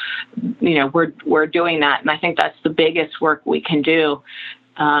 So, we're doing that. And I think that's the biggest work we can do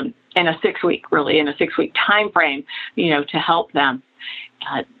in a 6-week time frame, to help them.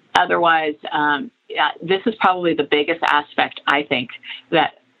 Otherwise, this is probably the biggest aspect, I think,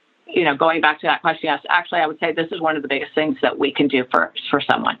 that, going back to that question, yes, actually, I would say this is one of the biggest things that we can do for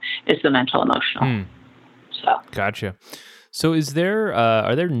someone is the mental emotional. So. Gotcha. So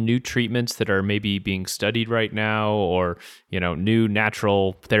are there new treatments that are maybe being studied right now, or, new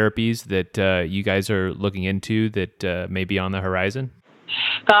natural therapies that you guys are looking into that may be on the horizon?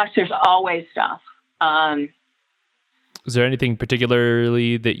 Gosh, there's always stuff. Is there anything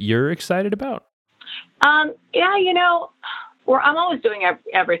particularly that you're excited about? Yeah, I'm always doing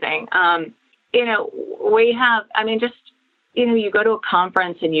everything. We have, you go to a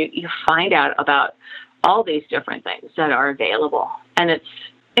conference and you find out about all these different things that are available, and it's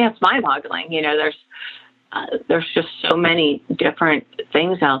mind-boggling. There's just so many different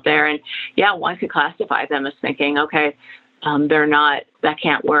things out there, and yeah, one could classify them as thinking, okay, that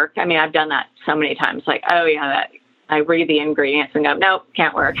can't work. I've done that so many times, like, oh yeah, that. I read the ingredients and go, nope,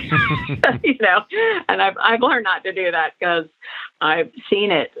 can't work. And I've learned not to do that because I've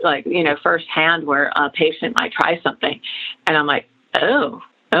seen it like, firsthand where a patient might try something and I'm like, oh,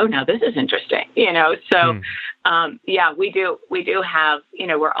 now this is interesting, So, yeah, we do have,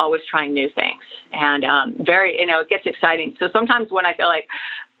 we're always trying new things, and it gets exciting. So sometimes when I feel like,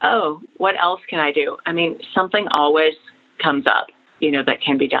 oh, what else can I do? Something always comes up, that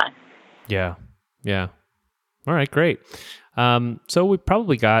can be done. Yeah. Yeah. All right, great. So we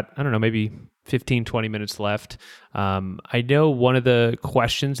probably got, I don't know, maybe 15, 20 minutes left. I know one of the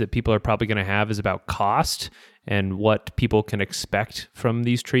questions that people are probably going to have is about cost and what people can expect from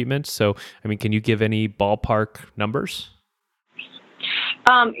these treatments. So, can you give any ballpark numbers?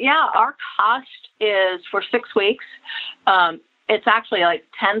 Yeah, our cost is for 6 weeks. It's actually like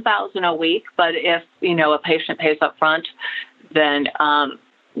 $10,000 a week, but if, a patient pays up front, then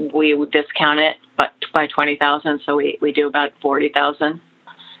we would discount it by $20,000, so we do about $40,000.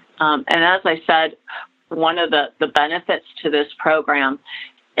 And as I said, one of the benefits to this program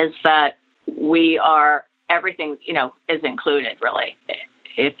is that everything is included, really.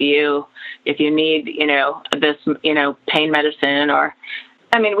 If you need this pain medicine, or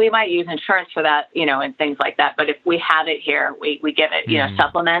we might use insurance for that, and things like that. But if we have it here, we give it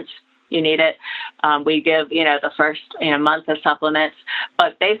supplements. You need it. We give the first month of supplements,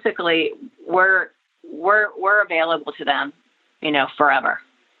 but basically we're available to them, forever,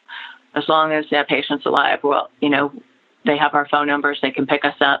 as long as the patient's alive. Well, they have our phone numbers. They can pick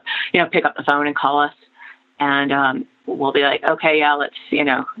us up, pick up the phone and call us, and we'll be like, okay, yeah, let's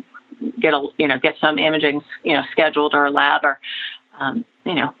get some imaging scheduled, or a lab, or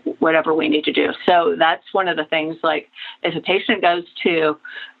whatever we need to do. So that's one of the things. Like if a patient goes to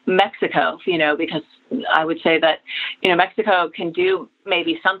Mexico, because I would say that, Mexico can do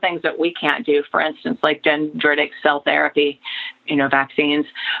maybe some things that we can't do, for instance, like dendritic cell therapy, vaccines,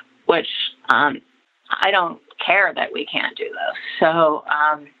 which I don't care that we can't do those. So,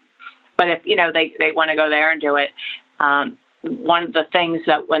 but if, they want to go there and do it, one of the things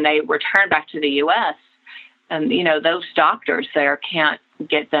that when they return back to the U.S., and, those doctors there can't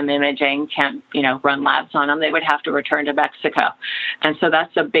get them imaging, can't, run labs on them, they would have to return to Mexico. And so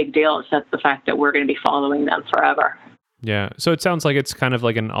that's a big deal, is that the fact that we're going to be following them forever. Yeah. So it sounds like it's kind of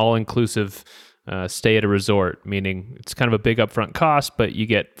like an all-inclusive stay at a resort, meaning it's kind of a big upfront cost, but you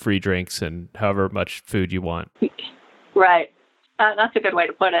get free drinks and however much food you want. Right. That's a good way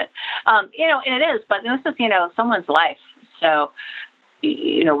to put it. And it is, but this is, someone's life. So,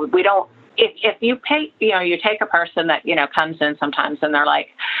 we don't, if you pay, you take a person that, comes in sometimes and they're like,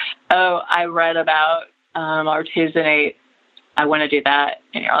 oh, I read about artesunate, I want to do that.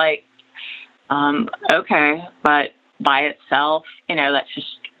 And you're like, okay, but by itself, that's just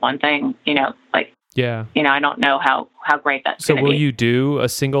one thing, yeah. I don't know how great that's going to be. So will you do a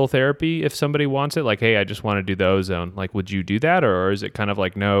single therapy if somebody wants it? Like, hey, I just want to do the ozone. Like, would you do that? Or is it kind of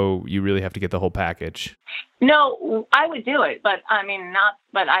like, no, you really have to get the whole package? No, I would do it, but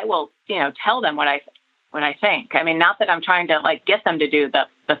but I will, tell them what I think. I mean, not that I'm trying to get them to do the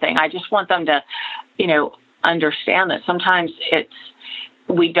thing. I just want them to, understand that sometimes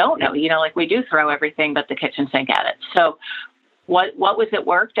we don't know, we do throw everything but the kitchen sink at it. So what was it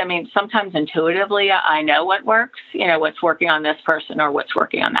worked? I mean, sometimes intuitively I know what works, what's working on this person or what's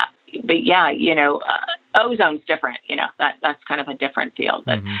working on that. But yeah, ozone's different, that's kind of a different field.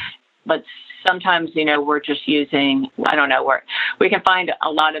 But sometimes, we're just using, I don't know, we can find a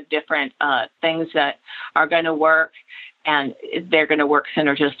lot of different things that are going to work, and they're going to work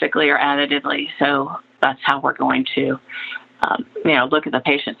synergistically or additively. So that's how we're going to, look at the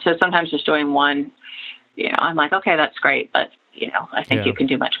patient. So sometimes just doing one, I'm like, okay, that's great, but I think you can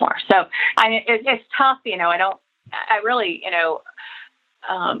do much more. So it's tough. I really, I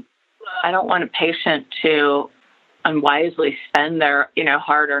don't want a patient to unwisely spend their,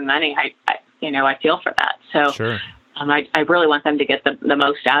 hard-earned money. I feel for that. So sure. I really want them to get the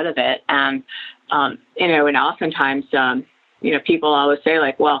most out of it. And, and oftentimes, people always say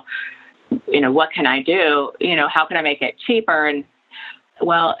like, well, what can I do? How can I make it cheaper? And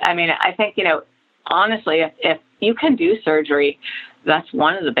well, I mean, I think, honestly, if you can do surgery, that's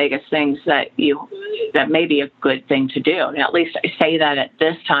one of the biggest things that may be a good thing to do. And at least I say that at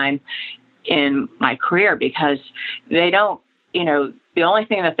this time in my career, because they don't, the only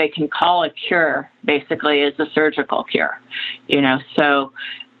thing that they can call a cure basically is a surgical cure, so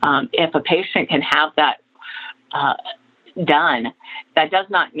if a patient can have that done, that does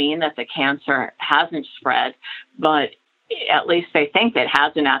not mean that the cancer hasn't spread, but at least they think it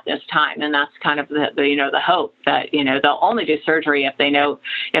hasn't at this time. And that's kind of the hope that, they'll only do surgery if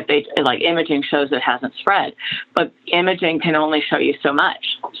imaging shows it hasn't spread, but imaging can only show you so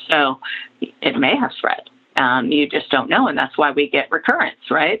much. So it may have spread. You just don't know. And that's why we get recurrence,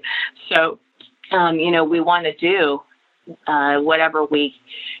 right? So, we want to do whatever we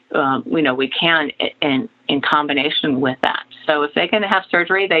can in combination with that. So if they can have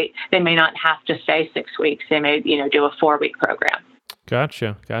surgery, they may not have to stay 6 weeks. They may, do a 4-week program.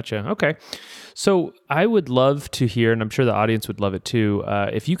 Gotcha. Okay. So I would love to hear, and I'm sure the audience would love it too,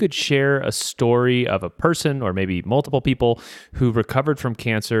 if you could share a story of a person or maybe multiple people who recovered from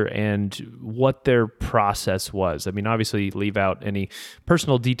cancer and what their process was. I mean, obviously leave out any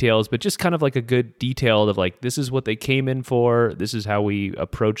personal details, but just kind of like a good detail of like, this is what they came in for, this is how we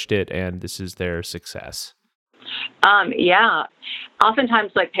approached it, and this is their success. Yeah.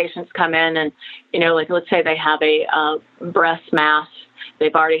 Oftentimes, patients come in and, let's say they have a breast mass,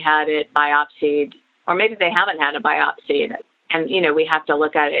 they've already had it biopsied, or maybe they haven't had it biopsied. And, we have to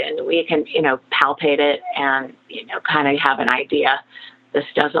look at it and we can, palpate it and, kind of have an idea. This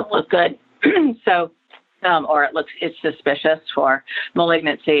doesn't look good. So, or it's suspicious for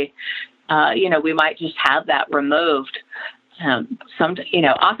malignancy. We might just have that removed.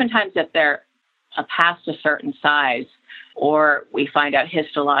 Oftentimes if they're past a certain size, or we find out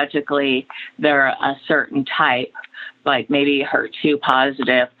histologically they're a certain type, like maybe HER2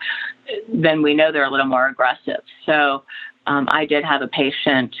 positive, then we know they're a little more aggressive. So I did have a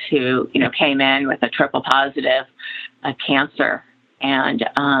patient who, came in with a triple positive cancer, and,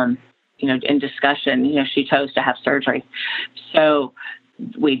 in discussion, she chose to have surgery. So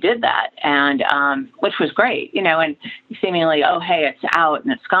we did that, and which was great, and seemingly, oh, hey, it's out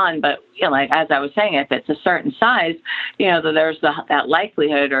and it's gone. But as I was saying, if it's a certain size, there's that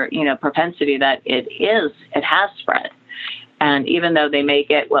likelihood or propensity that it has spread. And even though they may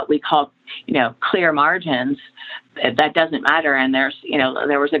get what we call clear margins, that doesn't matter. And there's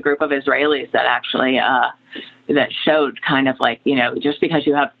there was a group of Israelis that actually that showed kind of just because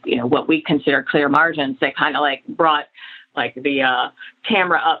you have what we consider clear margins, they kind of brought the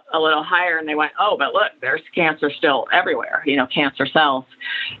camera up a little higher, and they went, oh, but look, there's cancer still everywhere, cancer cells.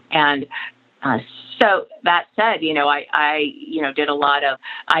 And Uh, so that said, I did a lot of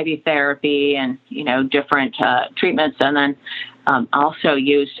IV therapy and, different treatments, and then also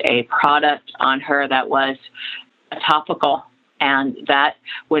used a product on her that was a topical, and that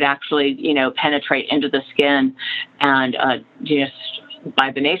would actually, penetrate into the skin, and just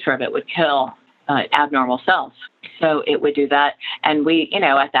by the nature of it would kill abnormal cells. So it would do that. And we,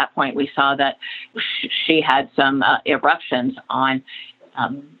 at that point, we saw that she had some eruptions on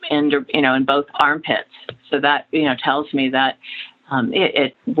in both armpits. So that, tells me that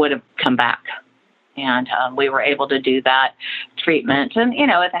it would have come back. And we were able to do that treatment. And,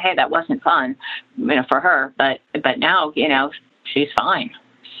 hey, that wasn't fun, for her. But now, she's fine.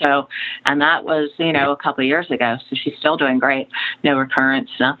 So, and that was, a couple of years ago. So she's still doing great. No recurrence,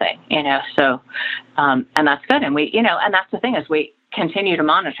 nothing, So, and that's good. And we, and that's the thing is we continue to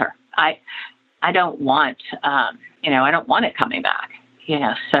monitor. I don't want, I don't want it coming back.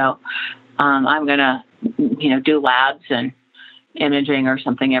 So I'm going to, do labs and imaging or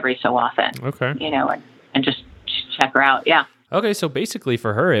something every so often. Okay. And just check her out. Yeah. Okay. So basically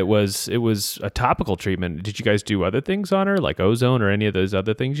for her, it was a topical treatment. Did you guys do other things on her, like ozone or any of those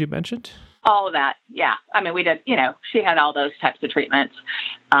other things you mentioned? All of that. Yeah. I mean, we did, she had all those types of treatments,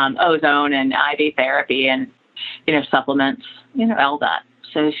 ozone and IV therapy and, supplements, all that.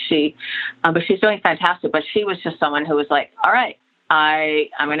 So but she's doing fantastic, but she was just someone who was like, all right,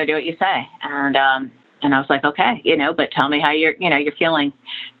 I'm going to do what you say. And I was like, okay, but tell me how you're feeling,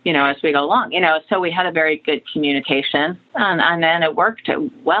 as we go along, so we had a very good communication and then it worked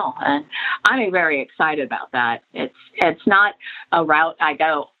well. And I'm very excited about that. It's not a route I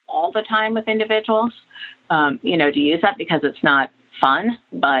go all the time with individuals, to use that because it's not fun,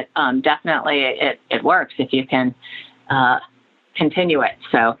 but definitely it works if you can continue it.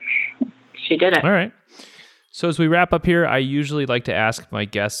 So she did it. All right. So as we wrap up here, I usually like to ask my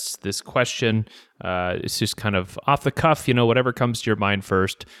guests this question. It's just kind of off the cuff, whatever comes to your mind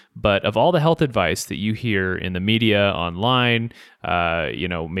first. But of all the health advice that you hear in the media, online,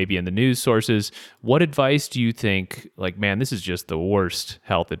 maybe in the news sources, what advice do you think, like, man, this is just the worst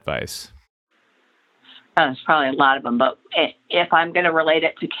health advice? There's probably a lot of them. But if I'm going to relate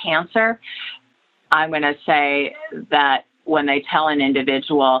it to cancer, I'm going to say that when they tell an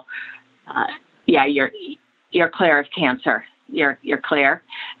individual, you're clear of cancer. You're clear.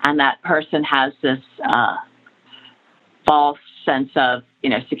 And that person has this false sense of,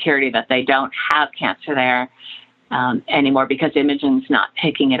 security that they don't have cancer there anymore because imaging's not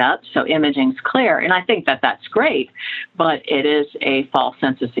picking it up. So imaging's clear. And I think that that's great, but it is a false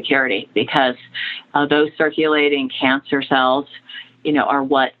sense of security because those circulating cancer cells, are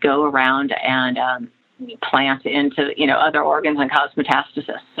what go around and plant into, other organs and cause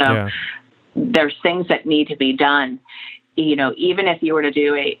metastasis. So there's things that need to be done. Even if you were to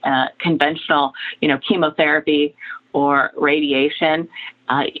do a conventional, chemotherapy or radiation,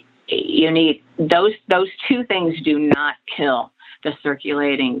 you need those two things do not kill the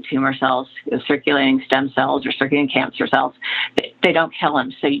circulating tumor cells, the circulating stem cells or circulating cancer cells. They don't kill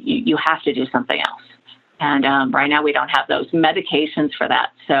them. So you have to do something else. And right now we don't have those medications for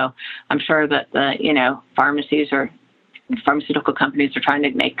that. So I'm sure that the, pharmacies or pharmaceutical companies are trying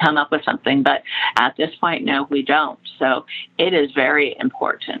to come up with something, but at this point, no, we don't. So it is very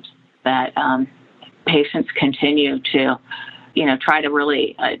important that patients continue to, try to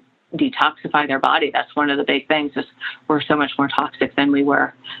really detoxify their body. That's one of the big things is we're so much more toxic than we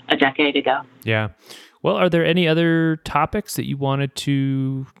were a decade ago. Yeah. Well, are there any other topics that you wanted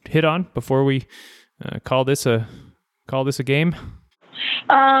to hit on before we call this a game?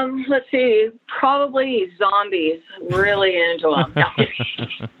 Let's see. Probably zombies. Really into them. No.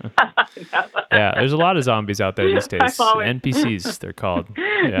 Yeah, there's a lot of zombies out there these days. NPCs, they're called.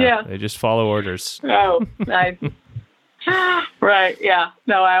 Yeah. They just follow orders. Oh, nice. Right. Yeah.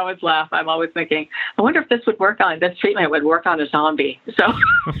 No, I always laugh. I'm always thinking, I wonder if this treatment would work on a zombie. So,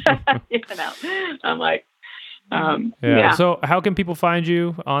 I'm like, yeah. So how can people find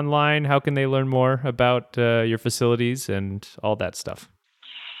you online? How can they learn more about your facilities and all that stuff?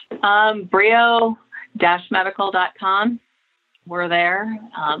 Brio-medical.com. We're there,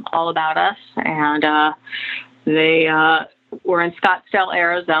 all about us. And we're in Scottsdale,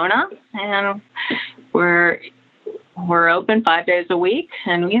 Arizona, and we're open 5 days a week.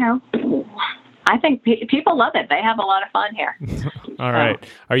 And, I think people love it. They have a lot of fun here. All right.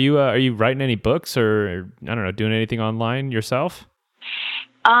 Are you writing any books or, I don't know, doing anything online yourself?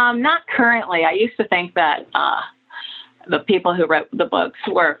 Not currently. I used to think that the people who wrote the books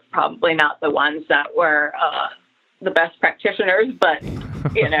were probably not the ones that were the best practitioners, but,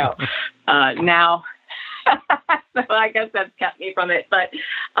 now, so I guess that's kept me from it. But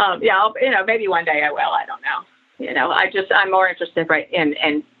Yeah, maybe one day I will. I don't know. I'm more interested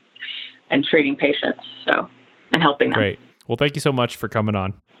in treating patients, and helping them. Great. Well, thank you so much for coming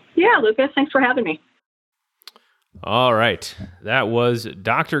on. Yeah, Lucas, thanks for having me. All right. That was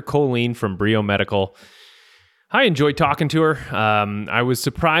Dr. Colleen from Brio Medical. I enjoyed talking to her. I was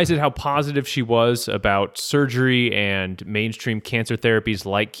surprised at how positive she was about surgery and mainstream cancer therapies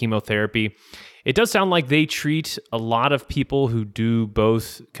like chemotherapy. It does sound like they treat a lot of people who do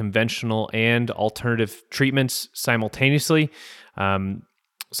both conventional and alternative treatments simultaneously.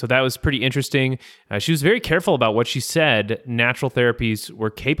 So that was pretty interesting. She was very careful about what she said natural therapies were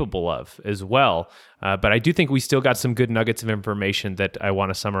capable of as well. But I do think we still got some good nuggets of information that I want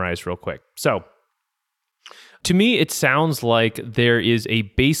to summarize real quick. So to me, it sounds like there is a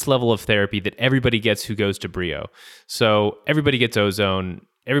base level of therapy that everybody gets who goes to Brio. So everybody gets ozone.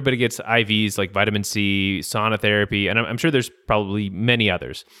 Everybody gets IVs like vitamin C, sauna therapy, and I'm sure there's probably many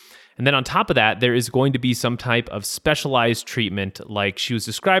others. And then on top of that, there is going to be some type of specialized treatment like she was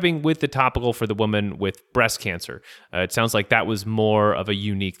describing with the topical for the woman with breast cancer. It sounds like that was more of a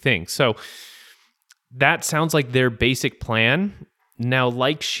unique thing. So that sounds like their basic plan. Now,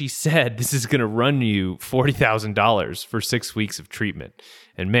 like she said, this is going to run you $40,000 for 6 weeks of treatment.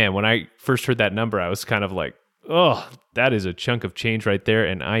 And man, when I first heard that number, I was kind of like, oh, that is a chunk of change right there,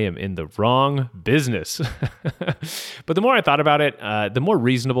 and I am in the wrong business. But the more I thought about it, the more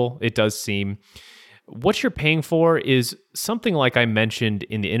reasonable it does seem. What you're paying for is something like I mentioned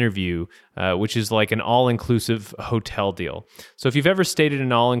in the interview, which is like an all-inclusive hotel deal. So if you've ever stayed at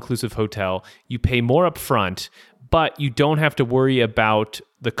an all-inclusive hotel, you pay more up front, but you don't have to worry about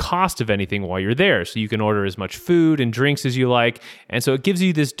the cost of anything while you're there. So you can order as much food and drinks as you like. And so it gives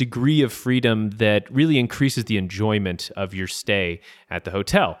you this degree of freedom that really increases the enjoyment of your stay at the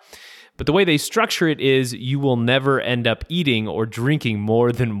hotel. But the way they structure it is you will never end up eating or drinking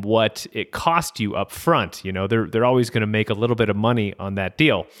more than what it cost you up front. They're always going to make a little bit of money on that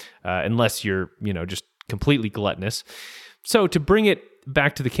deal, unless you're, just completely gluttonous. So to bring it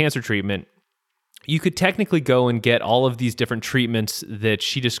back to the cancer treatment, you could technically go and get all of these different treatments that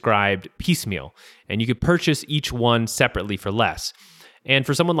she described piecemeal, and you could purchase each one separately for less. And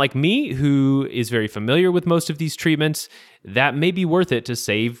for someone like me, who is very familiar with most of these treatments, that may be worth it to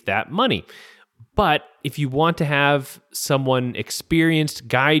save that money. But if you want to have someone experienced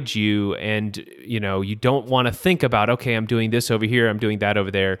guide you and, you don't want to think about, okay, I'm doing this over here, I'm doing that over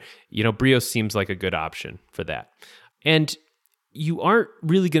there, Brio seems like a good option for that. And you aren't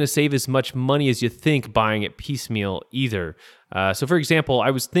really going to save as much money as you think buying it piecemeal either. So for example, I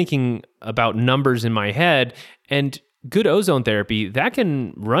was thinking about numbers in my head, and good ozone therapy, that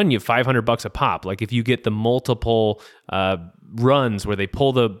can run you $500 a pop. Like if you get the multiple runs where they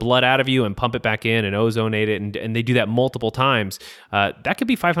pull the blood out of you and pump it back in and ozonate it, and they do that multiple times, that could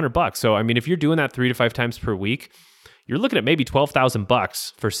be $500. So, if you're doing that 3 to 5 times per week, you're looking at maybe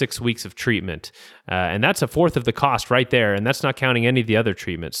 $12,000 for 6 weeks of treatment. And that's a fourth of the cost right there. And that's not counting any of the other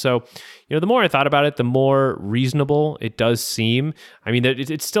treatments. So, the more I thought about it, the more reasonable it does seem.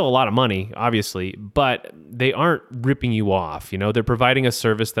 It's still a lot of money, obviously, but they aren't ripping you off. They're providing a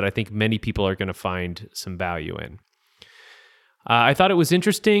service that I think many people are going to find some value in. I thought it was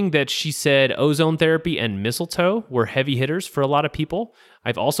interesting that she said ozone therapy and mistletoe were heavy hitters for a lot of people.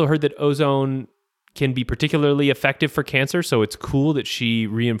 I've also heard that ozone can be particularly effective for cancer, so it's cool that she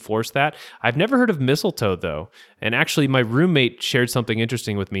reinforced that. I've never heard of mistletoe, though. And actually, my roommate shared something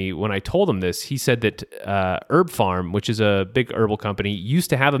interesting with me when I told him this. He said that Herb Farm, which is a big herbal company, used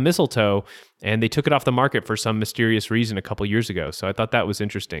to have a mistletoe, and they took it off the market for some mysterious reason a couple years ago. So I thought that was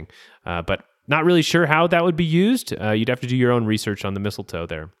interesting. But not really sure how that would be used. You'd have to do your own research on the mistletoe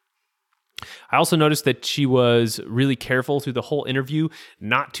there. I also noticed that she was really careful through the whole interview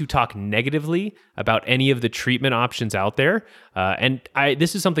not to talk negatively about any of the treatment options out there. And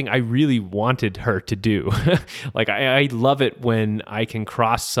this is something I really wanted her to do. I love it when I can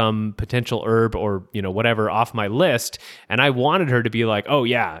cross some potential herb or, whatever off my list. And I wanted her to be like, oh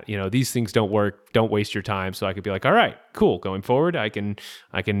yeah, these things don't work. Don't waste your time. So I could be like, all right, cool. Going forward, I can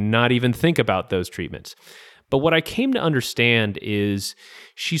not even think about those treatments. But what I came to understand is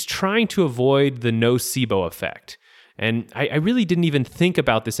she's trying to avoid the nocebo effect. And I really didn't even think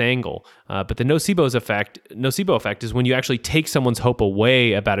about this angle. But the nocebo effect is when you actually take someone's hope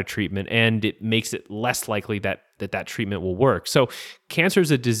away about a treatment and it makes it less likely that treatment will work. So cancer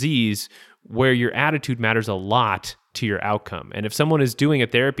is a disease where your attitude matters a lot to your outcome. And if someone is doing a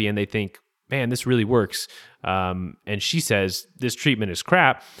therapy and they think, man, this really works, and she says this treatment is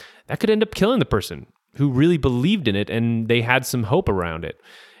crap, that could end up killing the person who really believed in it and they had some hope around it.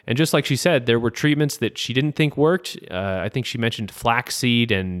 And just like she said, there were treatments that she didn't think worked. I think she mentioned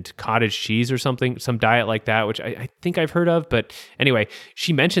flaxseed and cottage cheese or something, some diet like that, which I think I've heard of. But anyway,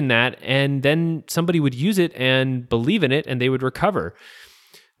 she mentioned that, and then somebody would use it and believe in it, and they would recover.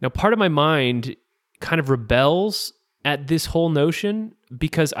 Now, part of my mind kind of rebels at this whole notion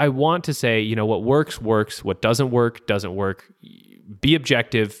because I want to say, you know, what works, works. What doesn't work, doesn't work. Be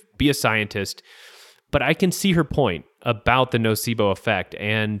objective, be a scientist. But I can see her point about the nocebo effect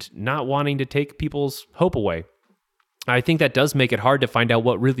and not wanting to take people's hope away. I think that does make it hard to find out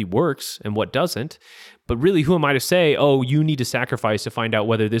what really works and what doesn't. But really, who am I to say, oh, you need to sacrifice to find out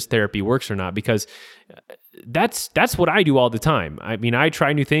whether this therapy works or not? Because that's what I do all the time. I mean, I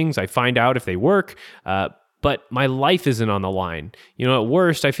try new things. I find out if they work. But my life isn't on the line. You know, at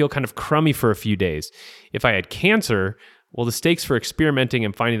worst, I feel kind of crummy for a few days. If I had cancer, well, the stakes for experimenting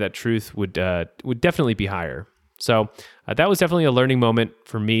and finding that truth would definitely be higher. So that was definitely a learning moment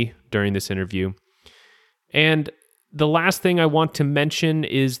for me during this interview. And the last thing I want to mention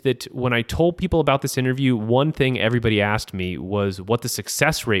is that when I told people about this interview, one thing everybody asked me was what the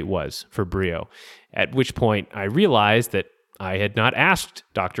success rate was for Brio, at which point I realized that I had not asked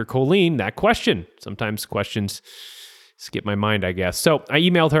Dr. Colleen that question. Sometimes questions skip my mind, I guess. So I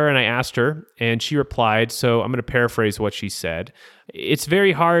emailed her and I asked her, and she replied. So I'm going to paraphrase what she said. It's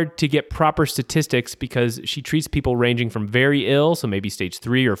very hard to get proper statistics because she treats people ranging from very ill, so maybe stage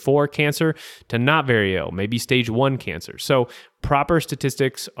 3 or 4 cancer, to not very ill, maybe stage 1 cancer. So proper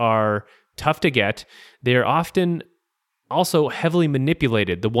statistics are tough to get. They're often also heavily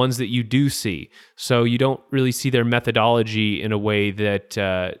manipulated, the ones that you do see. So you don't really see their methodology in a way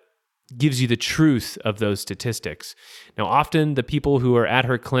that gives you the truth of those statistics. Now, often the people who are at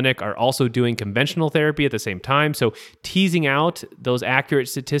her clinic are also doing conventional therapy at the same time. So teasing out those accurate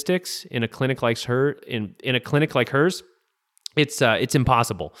statistics in a clinic like hers, it's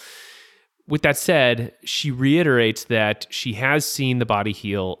impossible. With that said, she reiterates that she has seen the body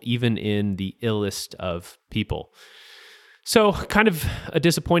heal even in the illest of people. So kind of a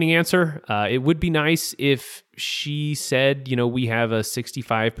disappointing answer. It would be nice if she said, you know, we have a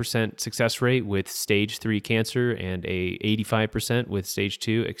 65% success rate with stage 3 cancer and a 85% with stage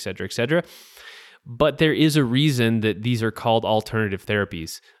 2, et cetera, et cetera. But there is a reason that these are called alternative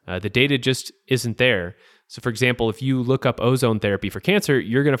therapies. The data just isn't there. So for example, if you look up ozone therapy for cancer,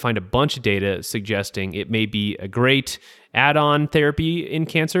 you're going to find a bunch of data suggesting it may be a great add-on therapy in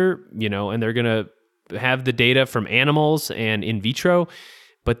cancer, you know, and they're going to have the data from animals and in vitro,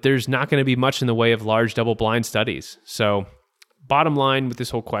 but there's not going to be much in the way of large double-blind studies. So bottom line with this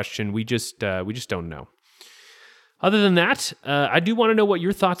whole question, we just don't know. Other than that, I do want to know what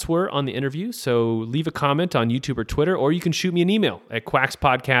your thoughts were on the interview. So leave a comment on YouTube or Twitter, or you can shoot me an email at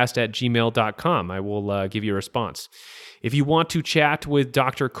quackspodcast@gmail.com. I will give you a response. If you want to chat with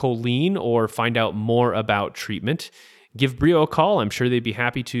Dr. Colleen or find out more about treatment, give Brio a call. I'm sure they'd be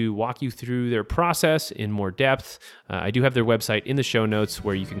happy to walk you through their process in more depth. I do have their website in the show notes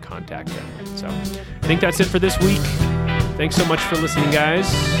where you can contact them. So I think that's it for this week. Thanks so much for listening,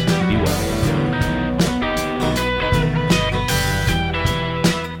 guys. Be well.